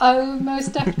 Oh,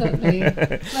 most definitely.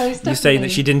 You're saying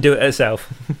that she didn't do it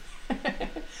herself?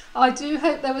 I do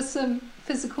hope there was some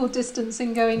physical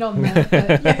distancing going on there.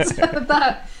 But yes,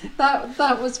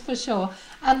 that was for sure.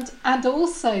 And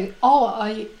also,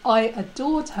 I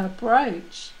adored her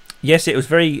brooch. Yes, it was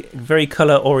very, very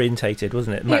colour orientated,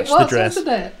 wasn't it? Matched the dress.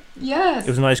 Wasn't it? Yes. It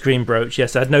was a nice green brooch.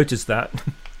 Yes, I'd noticed that.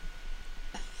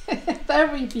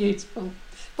 Very beautiful.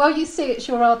 Well, you see, it's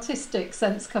your artistic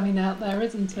sense coming out there,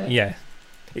 isn't it? Yeah,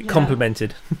 it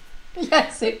complemented.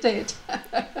 Yes, it did.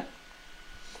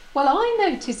 Well, I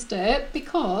noticed it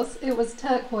because it was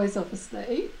turquoise,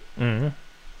 obviously. Mm-hmm.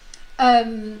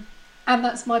 And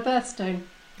that's my birthstone.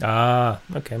 Ah,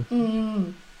 okay.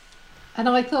 Mm. And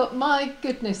I thought, my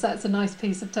goodness, that's a nice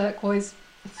piece of turquoise.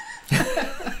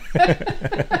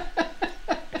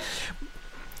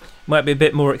 Might be a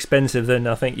bit more expensive than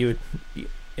I think you would.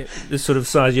 The sort of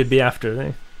size you'd be after.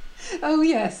 Eh? Oh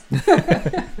yes.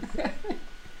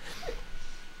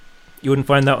 You wouldn't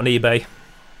find that on eBay.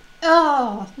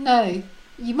 Oh no,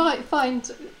 you might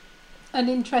find an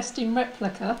interesting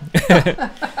replica.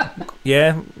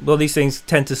 Yeah, well, these things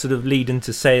tend to sort of lead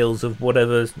into sales of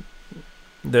whatever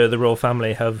the royal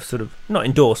family have sort of not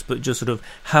endorsed, but just sort of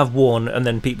have worn, and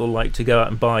then people like to go out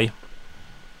and buy.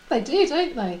 They do,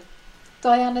 don't they?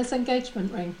 Diana's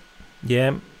engagement ring.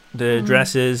 Yeah, the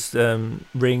dresses,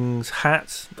 rings,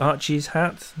 hats, Archie's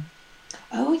hat.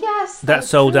 Oh yes, that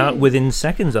sold out within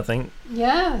seconds, I think.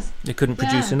 Yes, they couldn't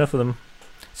produce enough of them.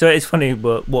 So it's funny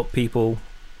what people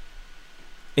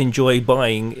enjoy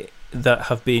buying that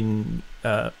have been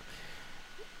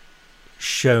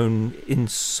shown in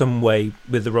some way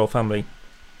with the royal family.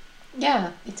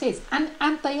 Yeah, it is, and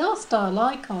they are style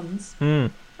icons,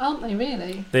 aren't they?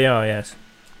 Really, they are. Yes,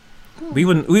 we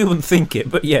wouldn't think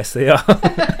it, but yes, they are.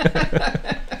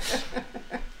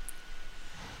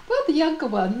 Well, the younger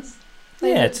ones.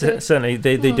 Yeah, certainly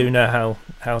they do know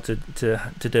how to do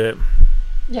it.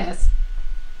 Yes.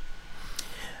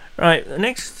 Right, the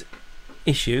next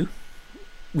issue,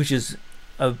 which is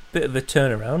a bit of a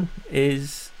turnaround,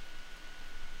 is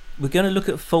we're going to look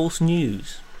at false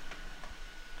news.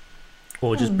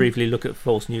 Or just briefly look at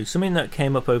false news. Something that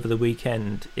came up over the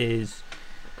weekend is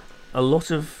a lot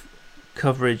of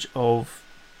coverage of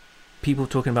people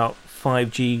talking about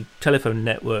 5G telephone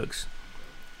networks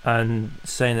and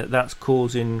saying that that's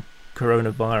causing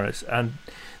coronavirus. And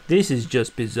this is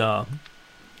just bizarre.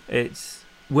 It's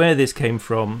where this came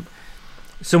from.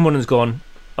 Someone has gone,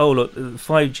 oh look,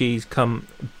 5G's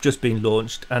just been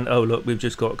launched, and oh look, we've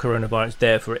just got coronavirus,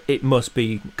 therefore it must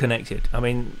be connected. I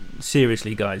mean,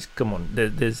 seriously guys, come on.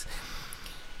 There's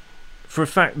for a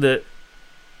fact that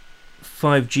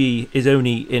 5G is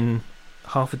only in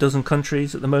half a dozen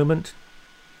countries at the moment.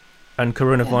 and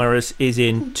coronavirus is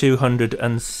in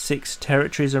 206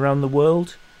 territories around the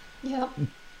world. Yeah.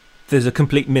 There's a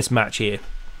complete mismatch here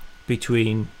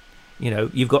between,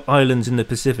 you've got islands in the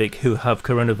Pacific who have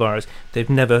coronavirus.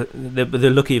 They're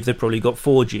lucky if they've probably got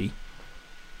 4G.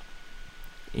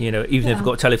 Even if they've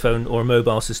got a telephone or a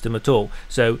mobile system at all.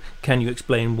 So can you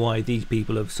explain why these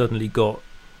people have suddenly got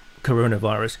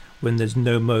coronavirus when there's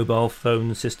no mobile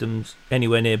phone systems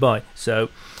anywhere nearby? So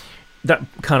that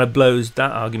kind of blows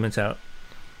that argument out.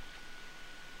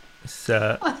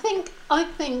 So I think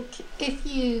if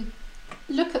you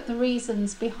look at the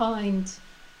reasons behind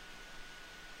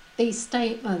these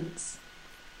statements,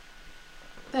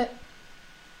 that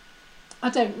I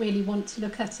don't really want to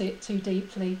look at it too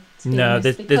deeply, to be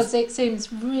honest, because it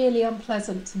seems really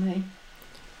unpleasant to me.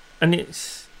 And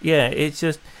it's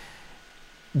just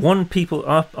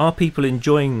are people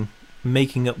enjoying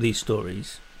making up these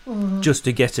stories just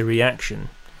to get a reaction,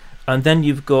 and then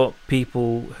you've got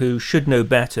people who should know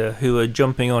better who are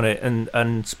jumping on it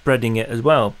and spreading it as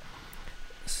well.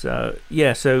 So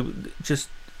just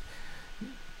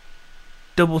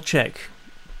double check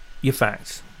your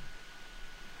facts.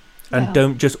 And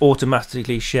don't just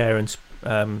automatically share and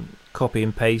copy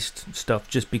and paste stuff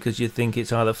just because you think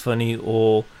it's either funny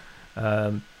or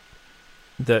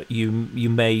that you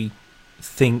may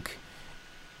think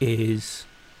is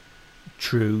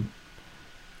true.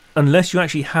 Unless you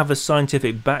actually have a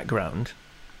scientific background,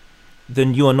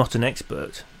 then you are not an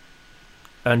expert.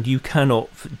 And you cannot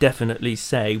definitely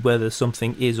say whether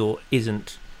something is or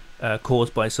isn't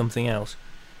caused by something else.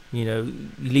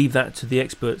 Leave that to the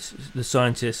experts, the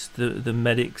scientists, the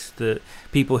medics, the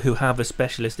people who have a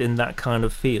specialist in that kind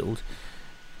of field.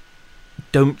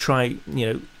 Don't try,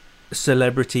 a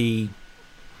celebrity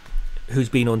who's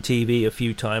been on TV a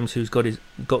few times, who's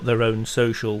got their own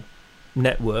social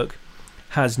network,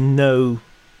 has no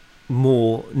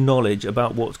more knowledge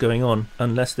about what's going on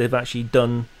unless they've actually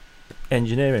done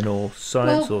engineering or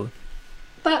science.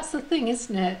 That's the thing,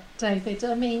 isn't it, David?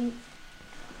 I mean,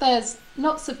 there's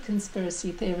lots of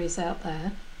conspiracy theories out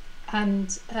there,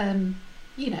 and I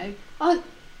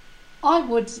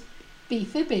would be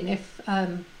fibbing if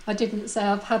I didn't say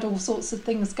I've had all sorts of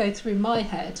things go through my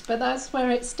head, but that's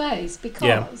where it stays,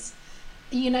 because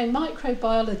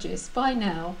microbiologists by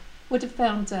now would have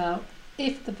found out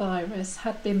if the virus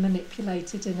had been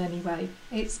manipulated in any way.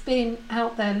 It's been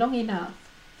out there long enough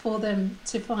for them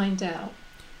to find out.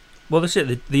 Well, that's it.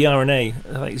 The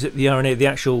RNA, is it the RNA? The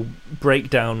actual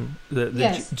breakdown,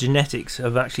 the genetics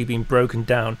have actually been broken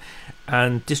down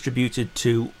and distributed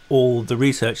to all the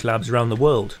research labs around the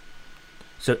world.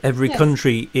 So every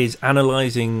country is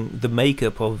analysing the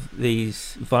makeup of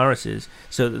these viruses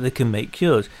so that they can make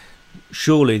cures.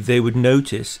 Surely they would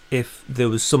notice if there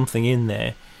was something in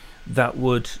there that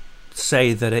would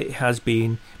say that it has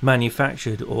been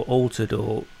manufactured or altered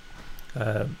or...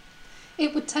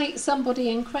 It would take somebody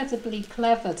incredibly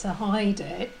clever to hide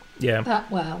it that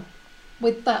well,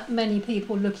 with that many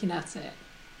people looking at it.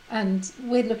 And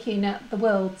we're looking at the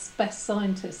world's best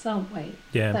scientists, aren't we?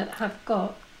 Yeah. That have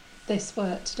got this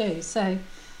work to do. So,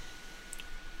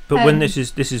 but when this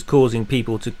is causing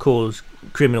people to cause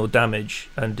criminal damage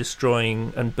and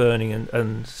destroying and burning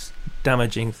and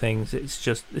damaging things,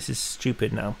 this is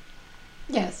stupid now.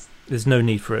 Yes. There's no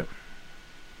need for it.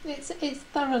 It's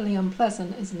thoroughly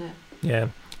unpleasant, isn't it? Yeah,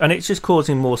 and it's just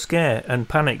causing more scare and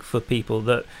panic for people,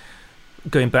 that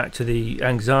going back to the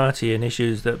anxiety and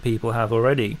issues that people have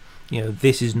already,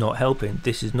 this is not helping.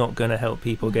 This is not going to help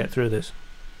people get through this.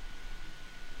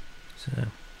 So.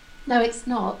 No, it's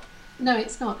not.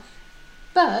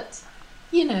 But,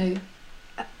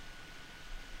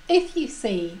 if you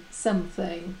see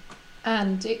something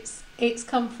and it's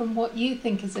come from what you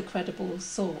think is a credible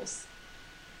source,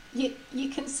 you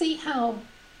can see how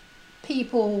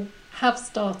people have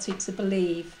started to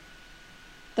believe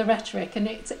the rhetoric, and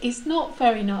it's not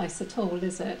very nice at all,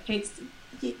 is it?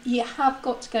 You have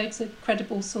got to go to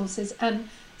credible sources and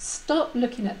stop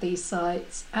looking at these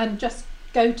sites and just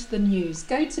go to the news,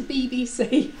 go to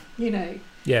BBC.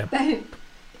 Yeah.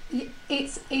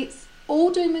 It's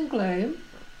all doom and gloom,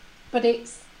 but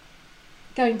it's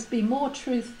going to be more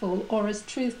truthful, or as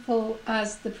truthful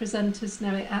as the presenters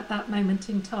know it at that moment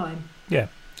in time. Yeah.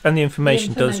 And the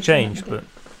information does change, but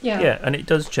and it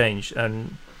does change,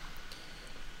 and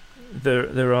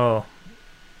there are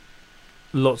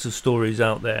lots of stories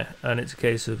out there, and it's a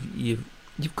case of you've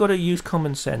got to use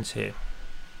common sense here.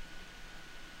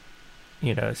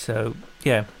 So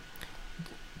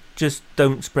just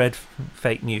don't spread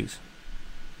fake news,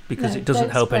 because it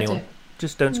doesn't help anyone.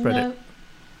 Just don't spread it.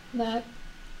 No.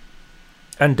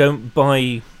 And don't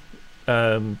buy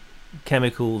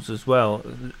chemicals as well,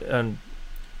 and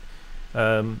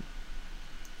there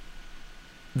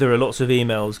are lots of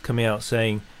emails coming out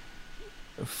saying,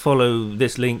 follow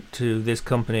this link to this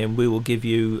company and we will give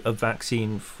you a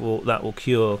vaccine that will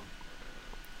cure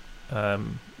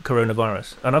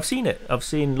coronavirus. And I've seen it. I've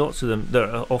seen lots of them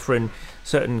that are offering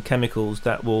certain chemicals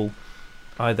that will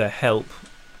either help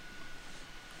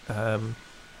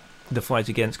the fight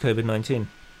against COVID-19.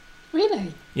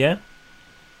 Really? Yeah.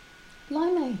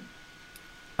 Blimey.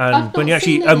 And I've when not you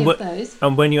actually seen any of those.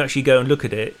 and when you actually go and look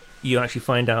at it, you actually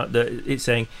find out that it's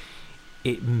saying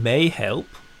it may help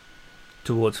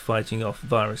towards fighting off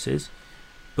viruses,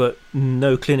 but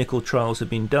no clinical trials have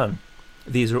been done.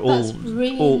 These are That's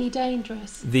really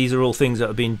dangerous. These are all things that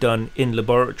have been done in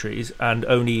laboratories and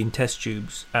only in test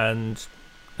tubes and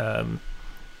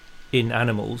in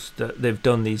animals that they've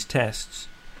done these tests,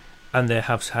 and they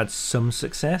have had some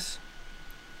success.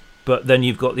 But then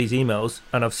you've got these emails,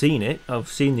 and I've seen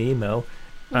the email,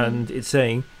 and it's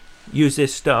saying, use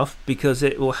this stuff because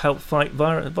it will help fight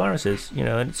viruses,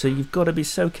 and so you've got to be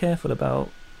so careful about,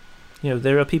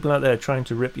 there are people out there trying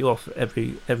to rip you off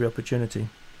every opportunity.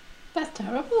 That's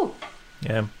terrible.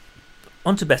 Yeah.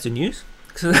 On to better news,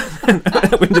 because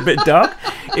that went a bit dark.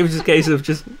 It was just a case of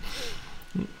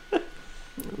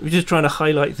we're just trying to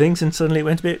highlight things, and suddenly it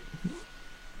went a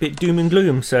bit doom and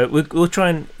gloom. So we'll try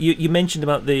and you mentioned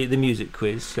about the music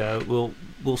quiz, so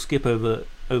we'll skip over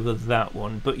that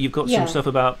one. But you've got some stuff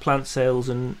about plant sales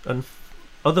and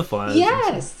other fires.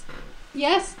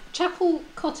 Yes. Chapel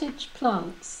Cottage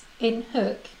Plants in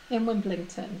Hook in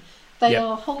Wimbledon. They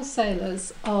are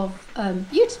wholesalers of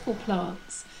beautiful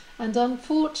plants, and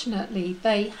unfortunately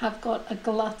they have got a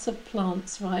glut of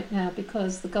plants right now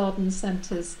because the garden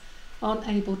centres aren't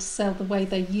able to sell the way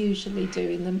they usually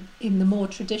do in the more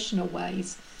traditional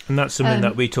ways. And that's something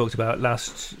that we talked about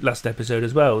last episode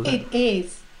as well, isn't it? It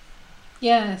is.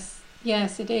 Yes,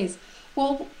 it is.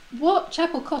 Well, what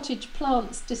Chapel Cottage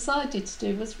Plants decided to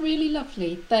do was really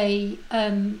lovely. They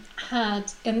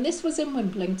had, and this was in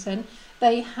Wimbledon,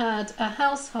 they had a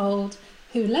household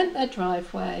who lent their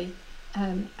driveway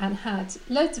and had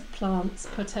loads of plants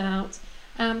put out,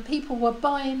 and people were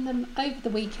buying them over the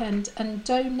weekend and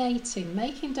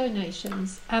making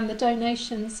donations, and the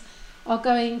donations are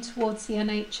going towards the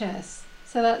NHS.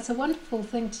 So that's a wonderful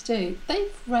thing to do.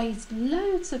 They've raised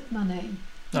loads of money.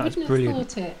 You wouldn't have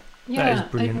thought it. Yeah, that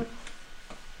is brilliant.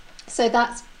 So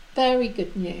that's very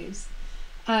good news.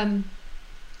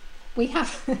 We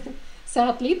have,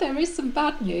 sadly, there is some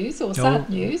bad news or sad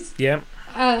news. Yeah.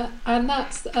 And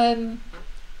that's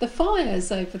the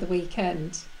fires over the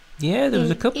weekend. Yeah, there was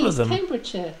a couple of them. East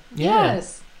Cambridgeshire. Yeah.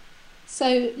 Yes.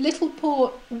 So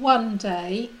Littleport one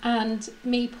day and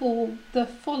Meeple the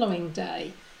following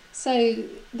day. So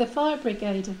the fire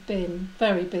brigade have been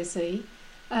very busy.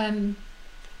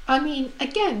 I mean,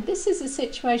 again, this is a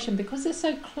situation because they're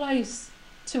so close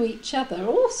to each other.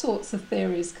 All sorts of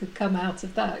theories could come out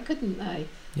of that, couldn't they?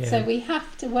 Yeah. So we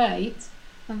have to wait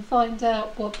and find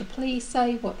out what the police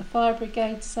say, what the fire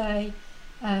brigade say.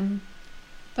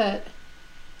 But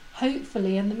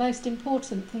hopefully, and the most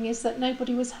important thing is that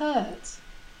nobody was hurt.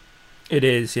 It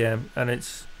is, yeah, and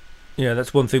it's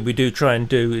that's one thing we do try and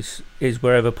do is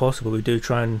wherever possible we do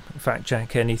try and fact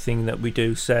check anything that we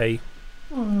do say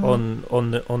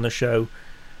on the show,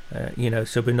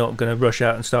 so we're not going to rush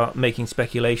out and start making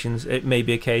speculations. It may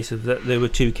be a case of that there were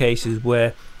 2 cases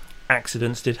where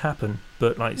accidents did happen,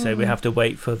 but like I say, we have to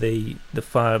wait for the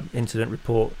fire incident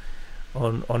report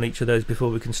on each of those before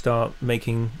we can start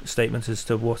making statements as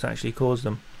to what actually caused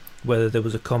them, whether there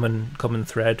was a common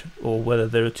thread or whether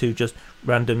there are 2 just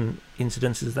random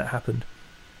incidences that happened.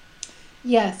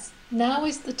 Yes, now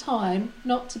is the time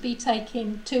not to be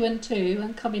taking 2 and 2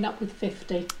 and coming up with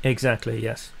 50. Exactly,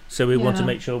 yes. So we want to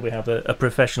make sure we have a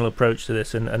professional approach to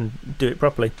this and do it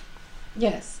properly.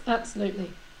 Yes,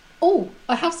 absolutely. Oh,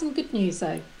 I have some good news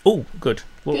though. Oh, good.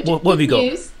 What have you got?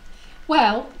 News.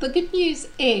 Well, the good news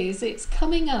is it's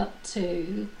coming up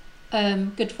to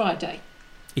Good Friday.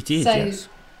 It is, so, yes.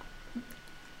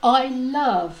 I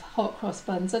love hot cross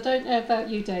buns. I don't know about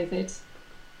you, David.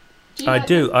 I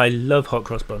do. I love hot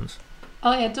cross buns.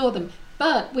 I adore them.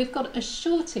 But we've got a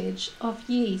shortage of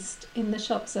yeast in the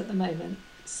shops at the moment.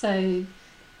 So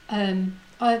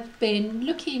I've been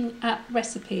looking at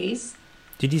recipes.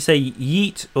 Did you say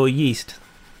yeet or yeast?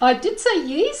 I did say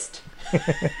yeast.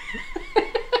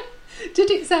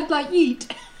 Did it sound like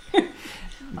yeet?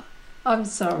 I'm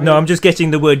sorry. No, I'm just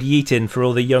getting the word yeet in for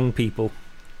all the young people.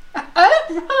 Oh,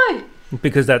 right.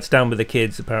 Because that's down with the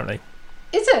kids, apparently.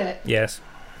 Is it? Yes.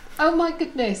 Oh, my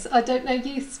goodness. I don't know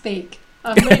youth speak.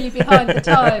 I'm really behind the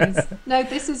times. No,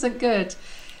 this isn't good.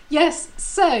 Yes,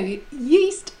 so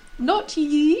yeast, not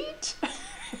yeet.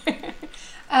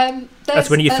 That's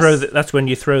when you throw that's when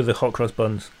you throw the hot cross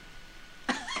buns.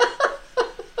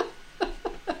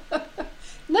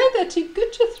 No, they're too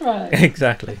good to throw.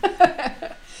 Exactly.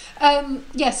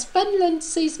 Yes, Fenland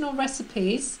seasonal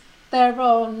recipes. They're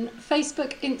on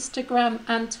Facebook, Instagram,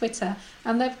 and Twitter,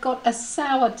 and they've got a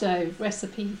sourdough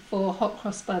recipe for hot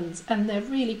cross buns, and they're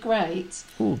really great.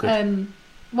 Ooh, good.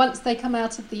 Once they come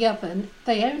out of the oven,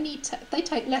 they only they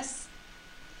take less,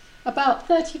 about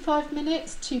 35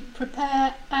 minutes to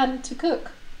prepare and to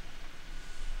cook.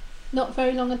 Not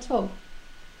very long at all.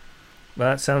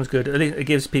 Well, that sounds good. At least it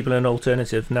gives people an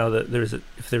alternative now that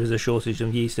if there is a shortage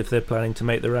of yeast, if they're planning to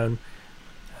make their own.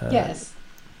 Yes.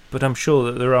 But I'm sure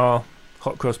that there are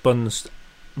hot cross buns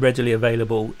readily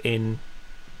available in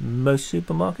most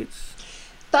supermarkets.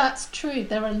 That's true.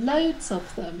 There are loads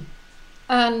of them.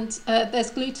 And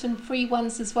there's gluten-free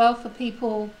ones as well for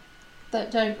people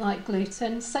that don't like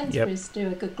gluten. Sainsbury's do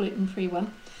a good gluten-free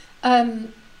one.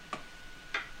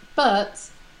 But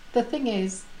the thing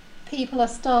is, people are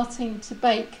starting to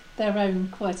bake their own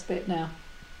quite a bit now.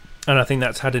 And I think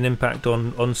that's had an impact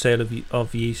on sale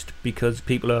of yeast, because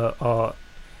people are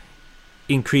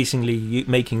increasingly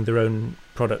making their own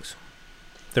products,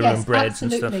 their own breads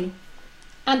and stuff.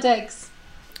 And eggs.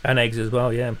 And eggs as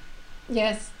well, yeah.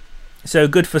 Yes. So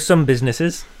good for some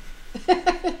businesses.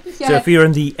 Yeah. So if you're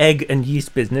in the egg and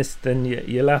yeast business, then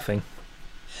you're laughing.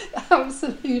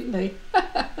 Absolutely.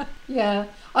 Yeah.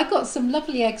 I got some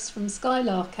lovely eggs from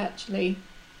Skylark actually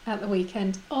at the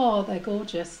weekend. Oh, they're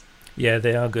gorgeous. Yeah,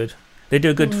 they are good. They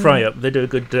do a good fry up. They do a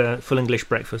good full English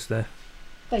breakfast there.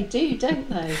 They do, don't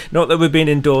they? Not that we're being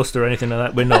endorsed or anything like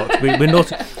that. We're not. We're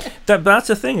not. That's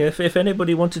the thing. If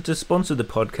anybody wanted to sponsor the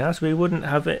podcast, we wouldn't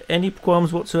have any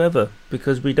qualms whatsoever,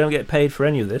 because we don't get paid for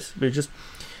any of this. We're just.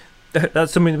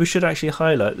 That's something that we should actually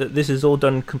highlight, that this is all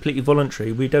done completely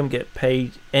voluntary. We don't get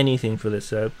paid anything for this.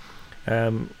 So,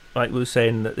 like we were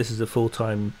saying, that this is a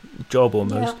full-time job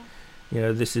almost. Yeah. You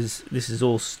know, this is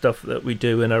all stuff that we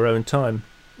do in our own time.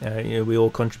 You know, we all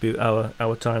contribute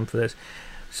our time for this.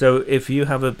 So if you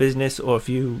have a business, or if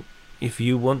you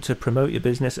want to promote your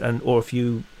business, or if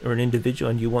you are an individual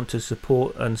and you want to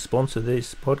support and sponsor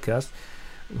this podcast,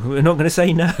 we're not going to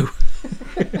say no.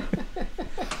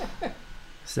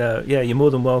 So yeah, you're more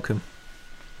than welcome.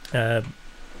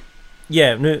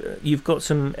 You've got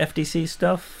some FDC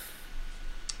stuff.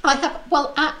 I have.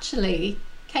 Well, actually,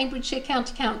 Cambridgeshire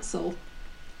County Council.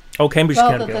 Oh, Cambridgeshire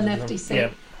rather County than Council. FDC.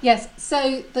 Yeah. Yes,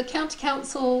 so the County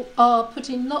Council are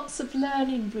putting lots of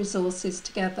learning resources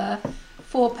together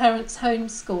for parents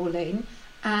homeschooling,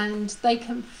 and they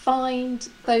can find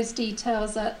those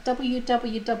details at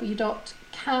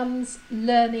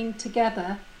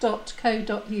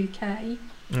www.camslearningtogether.co.uk.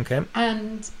 Okay.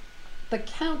 And the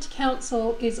County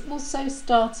Council is also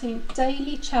starting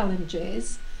daily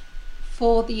challenges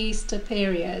for the Easter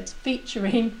period,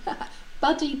 featuring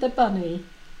Buddy the Bunny.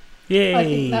 Yay! I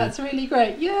think that's really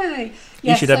great. Yay!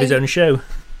 He should have his own show.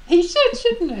 He should,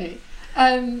 shouldn't he?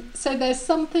 So there's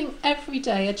something every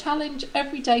day, a challenge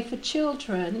every day for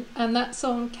children, and that's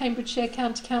on Cambridgeshire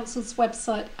County Council's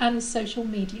website and social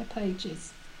media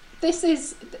pages. This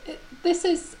is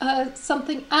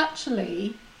something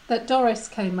actually that Doris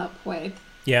came up with.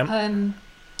 Yeah.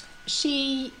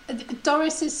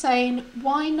 Doris is saying,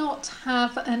 why not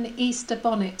have an Easter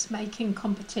bonnet making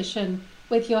competition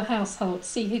with your household?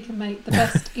 See who can make the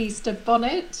best Easter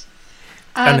bonnet.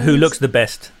 And who looks the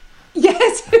best.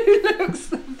 Yes, who looks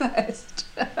the best.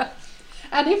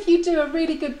 And if you do a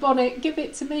really good bonnet, give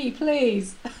it to me,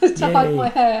 please, to hide my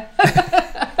hair.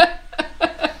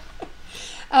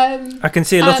 I can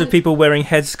see a lot of people wearing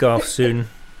headscarves soon.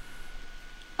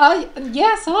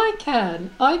 Yes, I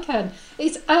can.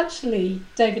 It's actually,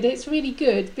 David, it's really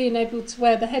good being able to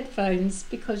wear the headphones,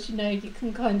 because, you know, you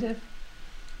can kind of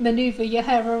manoeuvre your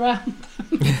hair around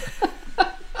them.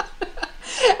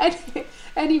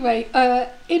 Anyway,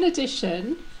 in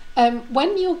addition,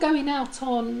 when you're going out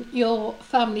on your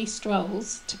family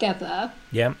strolls together,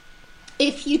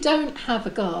 if you don't have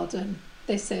a garden,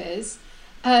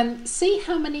 see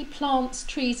how many plants,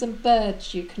 trees and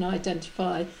birds you can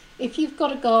identify. If you've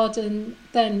got a garden,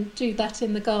 then do that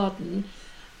in the garden.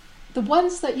 The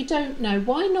ones that you don't know,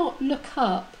 why not look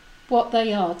up what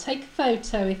they are? Take a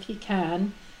photo if you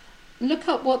can. Look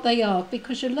up what they are,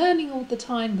 because you're learning all the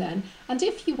time then. And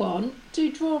if you want,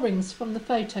 do drawings from the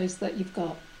photos that you've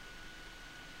got.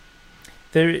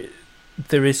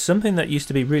 There is something that used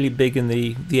to be really big in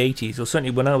the 80s, or certainly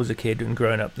when I was a kid and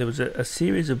growing up. There was a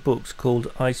series of books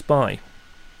called I Spy.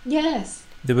 Yes.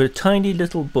 They were tiny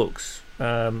little books.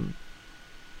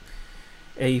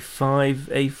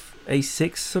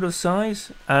 A6 sort of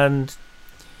size, and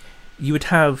you would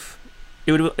have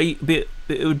it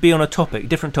would be on a topic,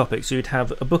 different topics. So you'd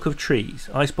have a book of trees,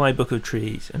 I Spy book of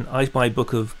trees, an I Spy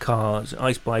book of cars,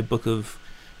 I Spy book of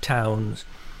towns,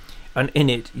 and in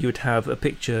it you would have a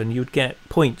picture, and you would get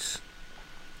points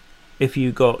if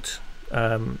you got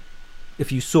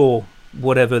if you saw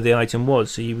whatever the item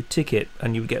was. So you would tick it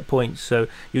and you would get points. So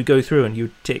you'd go through and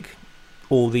you'd tick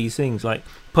all these things like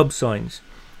pub signs,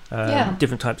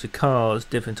 different types of cars,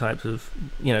 different types of,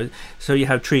 so you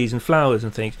have trees and flowers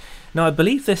and things. Now I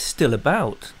believe they're still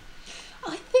about.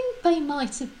 I think they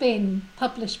might have been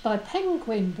published by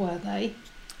Penguin, were they?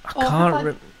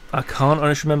 I can't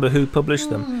honestly remember who published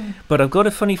them, but I've got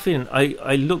a funny feeling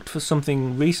I looked for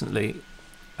something recently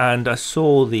and I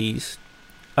saw these.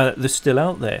 They're still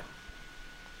out there.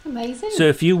 Amazing. So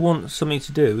if you want something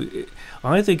to do,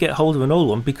 either get hold of an old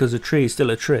one because a tree is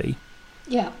still a tree.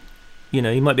 Yeah.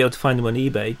 You might be able to find them on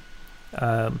eBay,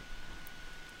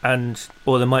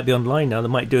 or they might be online now. They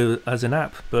might do it as an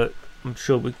app, but I'm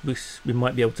sure we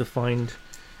might be able to find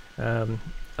a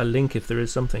link if there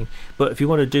is something. But if you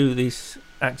want to do these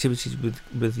activities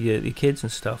with your kids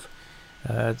and stuff,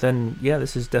 then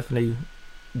this is definitely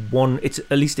one. It's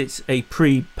a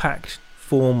pre-packed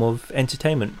form of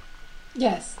entertainment.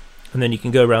 Yes. And then you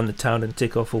can go around the town and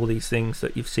tick off all these things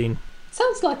that you've seen.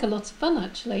 Sounds like a lot of fun,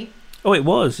 actually. Oh, it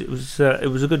was. It was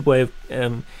a good way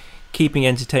of keeping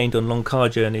entertained on long car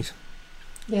journeys.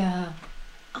 Yeah.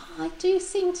 I do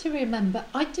seem to remember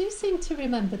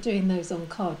doing those on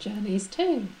car journeys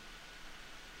too.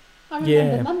 I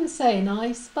remember Mum saying,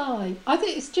 I spy. I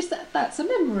think it's just that's a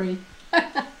memory.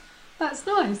 That's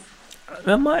nice.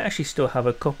 I might actually still have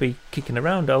a copy kicking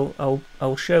around.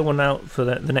 I'll share one out for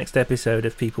the next episode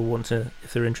if people want to,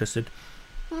 if they're interested.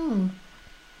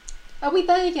 Are we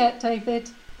there yet, David?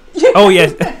 Oh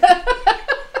yes.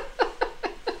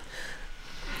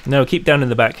 No, keep down in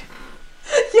the back.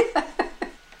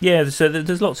 Yeah. So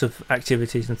there's lots of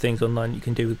activities and things online you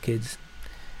can do with kids.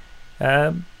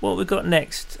 What we've got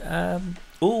next?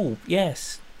 Oh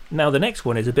yes. Now the next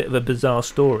one is a bit of a bizarre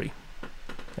story.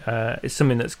 It's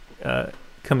something that's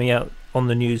coming out on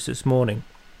the news this morning.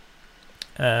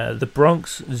 The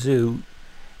Bronx Zoo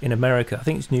in America, I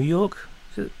think it's New York.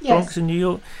 Is it Bronx in New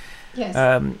York?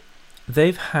 Yes.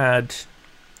 They've had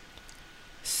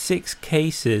 6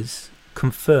 cases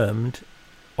confirmed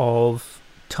of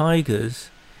tigers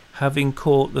having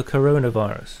caught the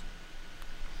coronavirus.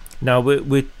 Now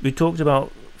we talked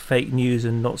about fake news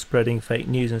and not spreading fake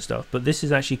news and stuff, but this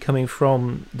is actually coming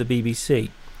from the BBC.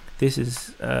 This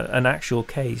is an actual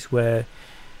case where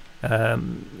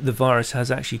the virus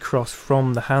has actually crossed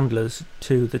from the handlers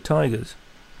to the tigers,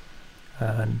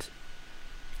 and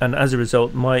as a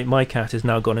result, my cat has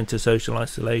now gone into social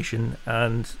isolation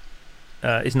and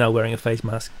is now wearing a face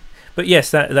mask. But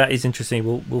yes, that is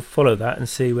interesting. We'll follow that and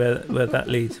see where that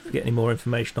leads. If we get any more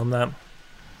information on that.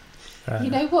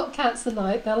 You know what cats are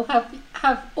like? They'll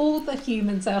have all the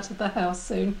humans out of the house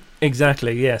soon.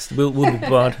 Exactly. Yes, we'll be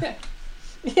barred.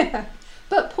 Yeah,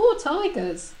 but poor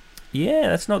tigers. Yeah,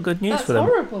 that's not good news for them.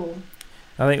 That's horrible.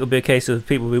 I think it'll be a case of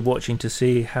people will be watching to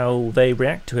see how they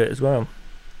react to it as well.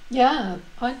 Yeah,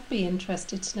 I'd be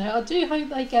interested to know. I do hope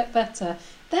they get better.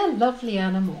 They're lovely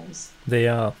animals. They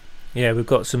are. Yeah, we've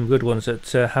got some good ones at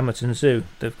Hamerton Zoo.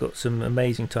 They've got some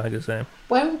amazing tigers there.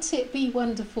 Won't it be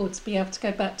wonderful to be able to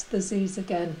go back to the zoos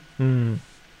again?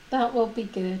 That will be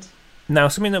good. Now,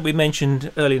 something that we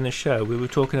mentioned earlier in the show, we were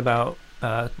talking about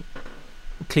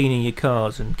cleaning your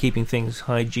cars and keeping things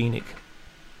hygienic.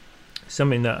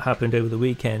 Something that happened over the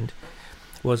weekend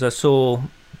was I saw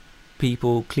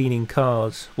people cleaning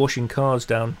cars, washing cars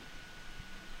down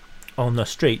on the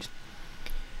street,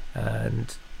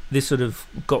 and this sort of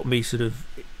got me sort of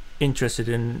interested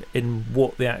in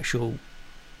what the actual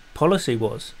policy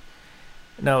was.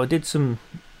 Now I did some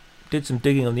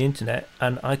digging on the internet,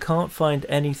 and I can't find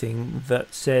anything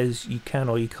that says you can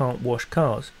or you can't wash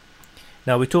cars.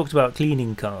 Now we talked about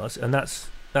cleaning cars, and that's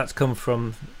come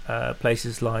from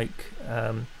places like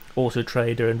Auto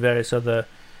Trader and various other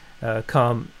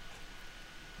car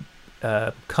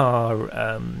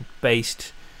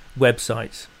based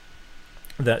websites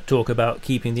that talk about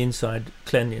keeping the inside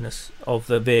cleanliness of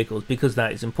the vehicles, because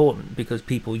that is important, because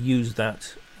people use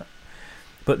that.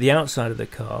 But the outside of the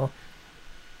car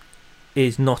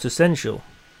is not essential.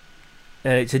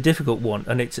 It's a difficult one,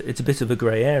 and it's a bit of a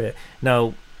grey area.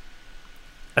 Now,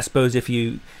 I suppose if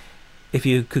you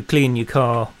could clean your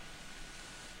car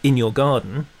in your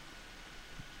garden,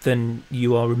 then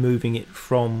you are removing it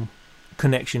from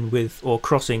connection with or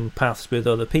crossing paths with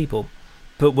other people.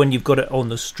 But when you've got it on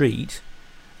the street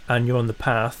and you're on the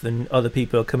path and other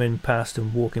people are coming past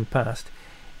and walking past,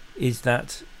 is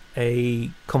that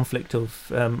a conflict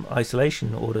of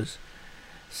isolation orders?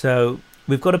 So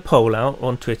we've got a poll out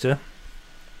on Twitter,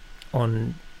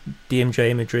 on DMJ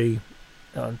Imagery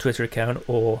on Twitter account,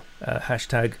 or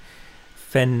hashtag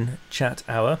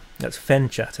FenChatHour. That's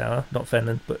FenChatHour, not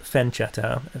Fenland, but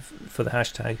FenChatHour for the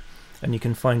hashtag, and you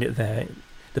can find it there.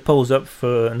 The poll's up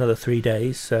for another 3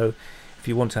 days, so if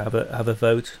you want to have a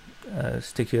vote,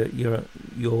 stick your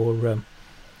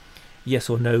yes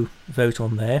or no vote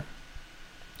on there.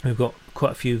 We've got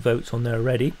quite a few votes on there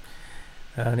already,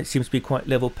 and it seems to be quite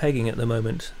level pegging at the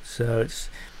moment. So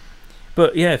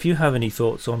but yeah, if you have any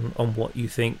thoughts on what you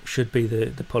think should be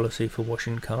the policy for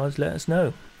washing cars, let us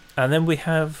know. And then we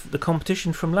have the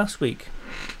competition from last week.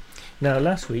 Now,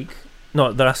 last week,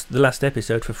 not the last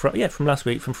episode from last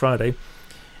week, from Friday,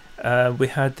 we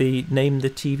had the name the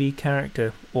TV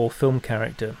character or film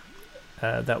character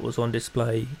that was on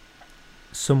display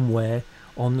somewhere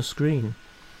on the screen.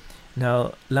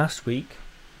 Now, last week,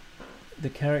 the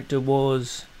character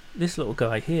was this little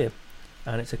guy here,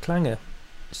 and it's a clanger.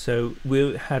 So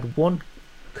we had one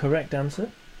correct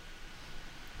answer.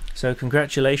 So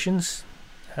congratulations.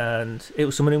 And it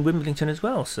was someone in Wimbledon as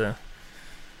well, so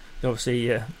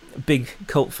obviously big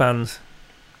cult fans.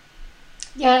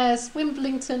 Yes,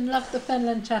 Wimbledon love the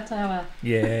Fenland Chat Hour.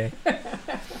 Yeah.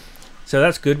 So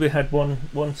that's good. We had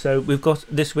one. So we've got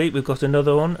this week. We've got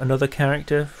another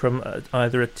character from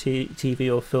either a TV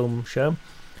or film show.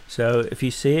 So if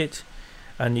you see it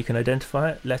and you can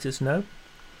identify it, let us know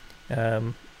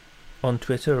on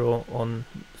Twitter or on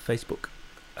Facebook.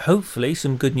 Hopefully,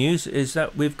 some good news is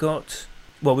that we've got.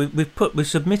 Well, we've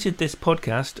submitted this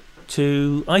podcast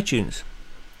to iTunes.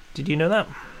 Did you know that?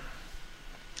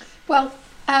 Well,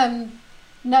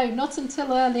 no, not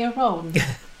until earlier on.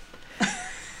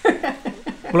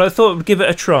 Well, I thought we'd give it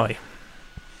a try.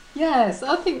 Yes,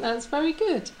 I think that's very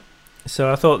good.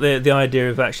 So I thought the idea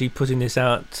of actually putting this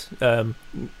out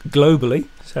globally,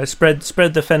 so spread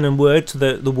the Fenland word to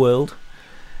the world.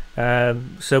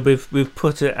 So we've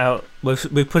put it out.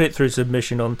 We've put it through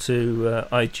submission onto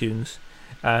iTunes.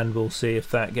 And we'll see if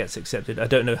that gets accepted. I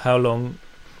don't know how long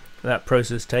that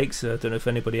process takes. I don't know if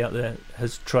anybody out there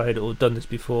has tried or done this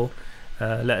before.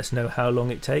 Let us know how long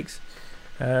it takes.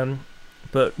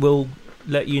 But we'll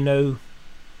let you know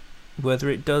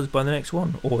whether it does by the next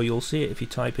one, or you'll see it if you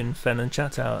type in Fenland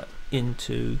Chat Hour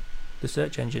into the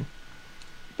search engine.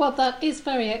 Well, that is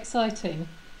very exciting.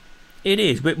 It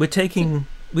is. We're taking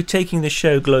the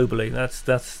show globally. That's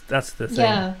the thing.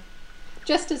 Yeah.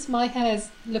 Just as my hair's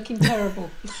looking terrible.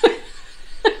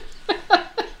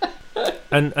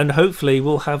 and hopefully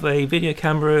we'll have a video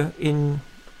camera in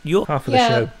your half of the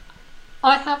show.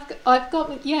 I've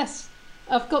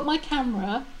got my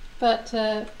camera, but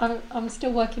I'm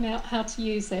still working out how to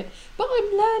use it. But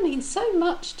I'm learning so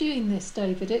much doing this,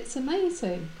 David. It's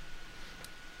amazing.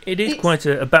 It's quite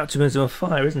a baptism of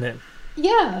fire, isn't it?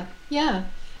 Yeah, yeah.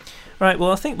 Right,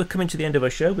 well, I think we're coming to the end of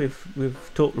our show. We've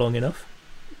talked long enough.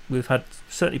 We've had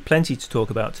certainly plenty to talk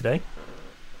about today.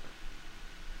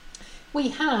 We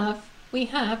have. We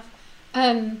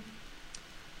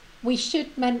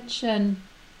should mention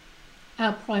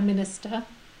our Prime Minister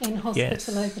in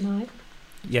hospital overnight.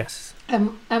 Yes.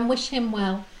 And wish him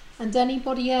well. And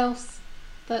anybody else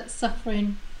that's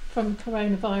suffering from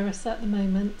coronavirus at the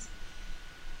moment,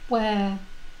 where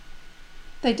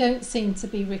they don't seem to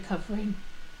be recovering,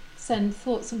 send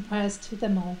thoughts and prayers to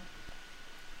them all.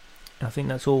 I think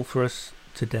that's all for us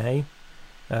today.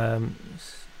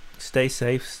 Stay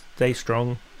safe, stay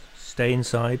strong, stay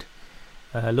inside,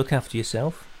 look after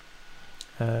yourself.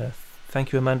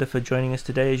 Thank you, Amanda, for joining us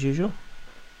today as usual.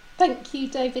 Thank you,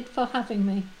 David, for having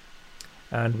me.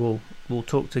 And we'll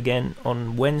talk again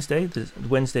on Wednesday.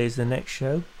 Wednesday is the next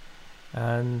show,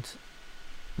 and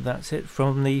that's it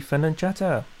from the Fenland Chat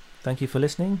Hour. Thank you for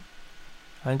listening,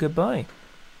 and goodbye.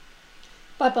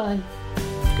 Bye bye.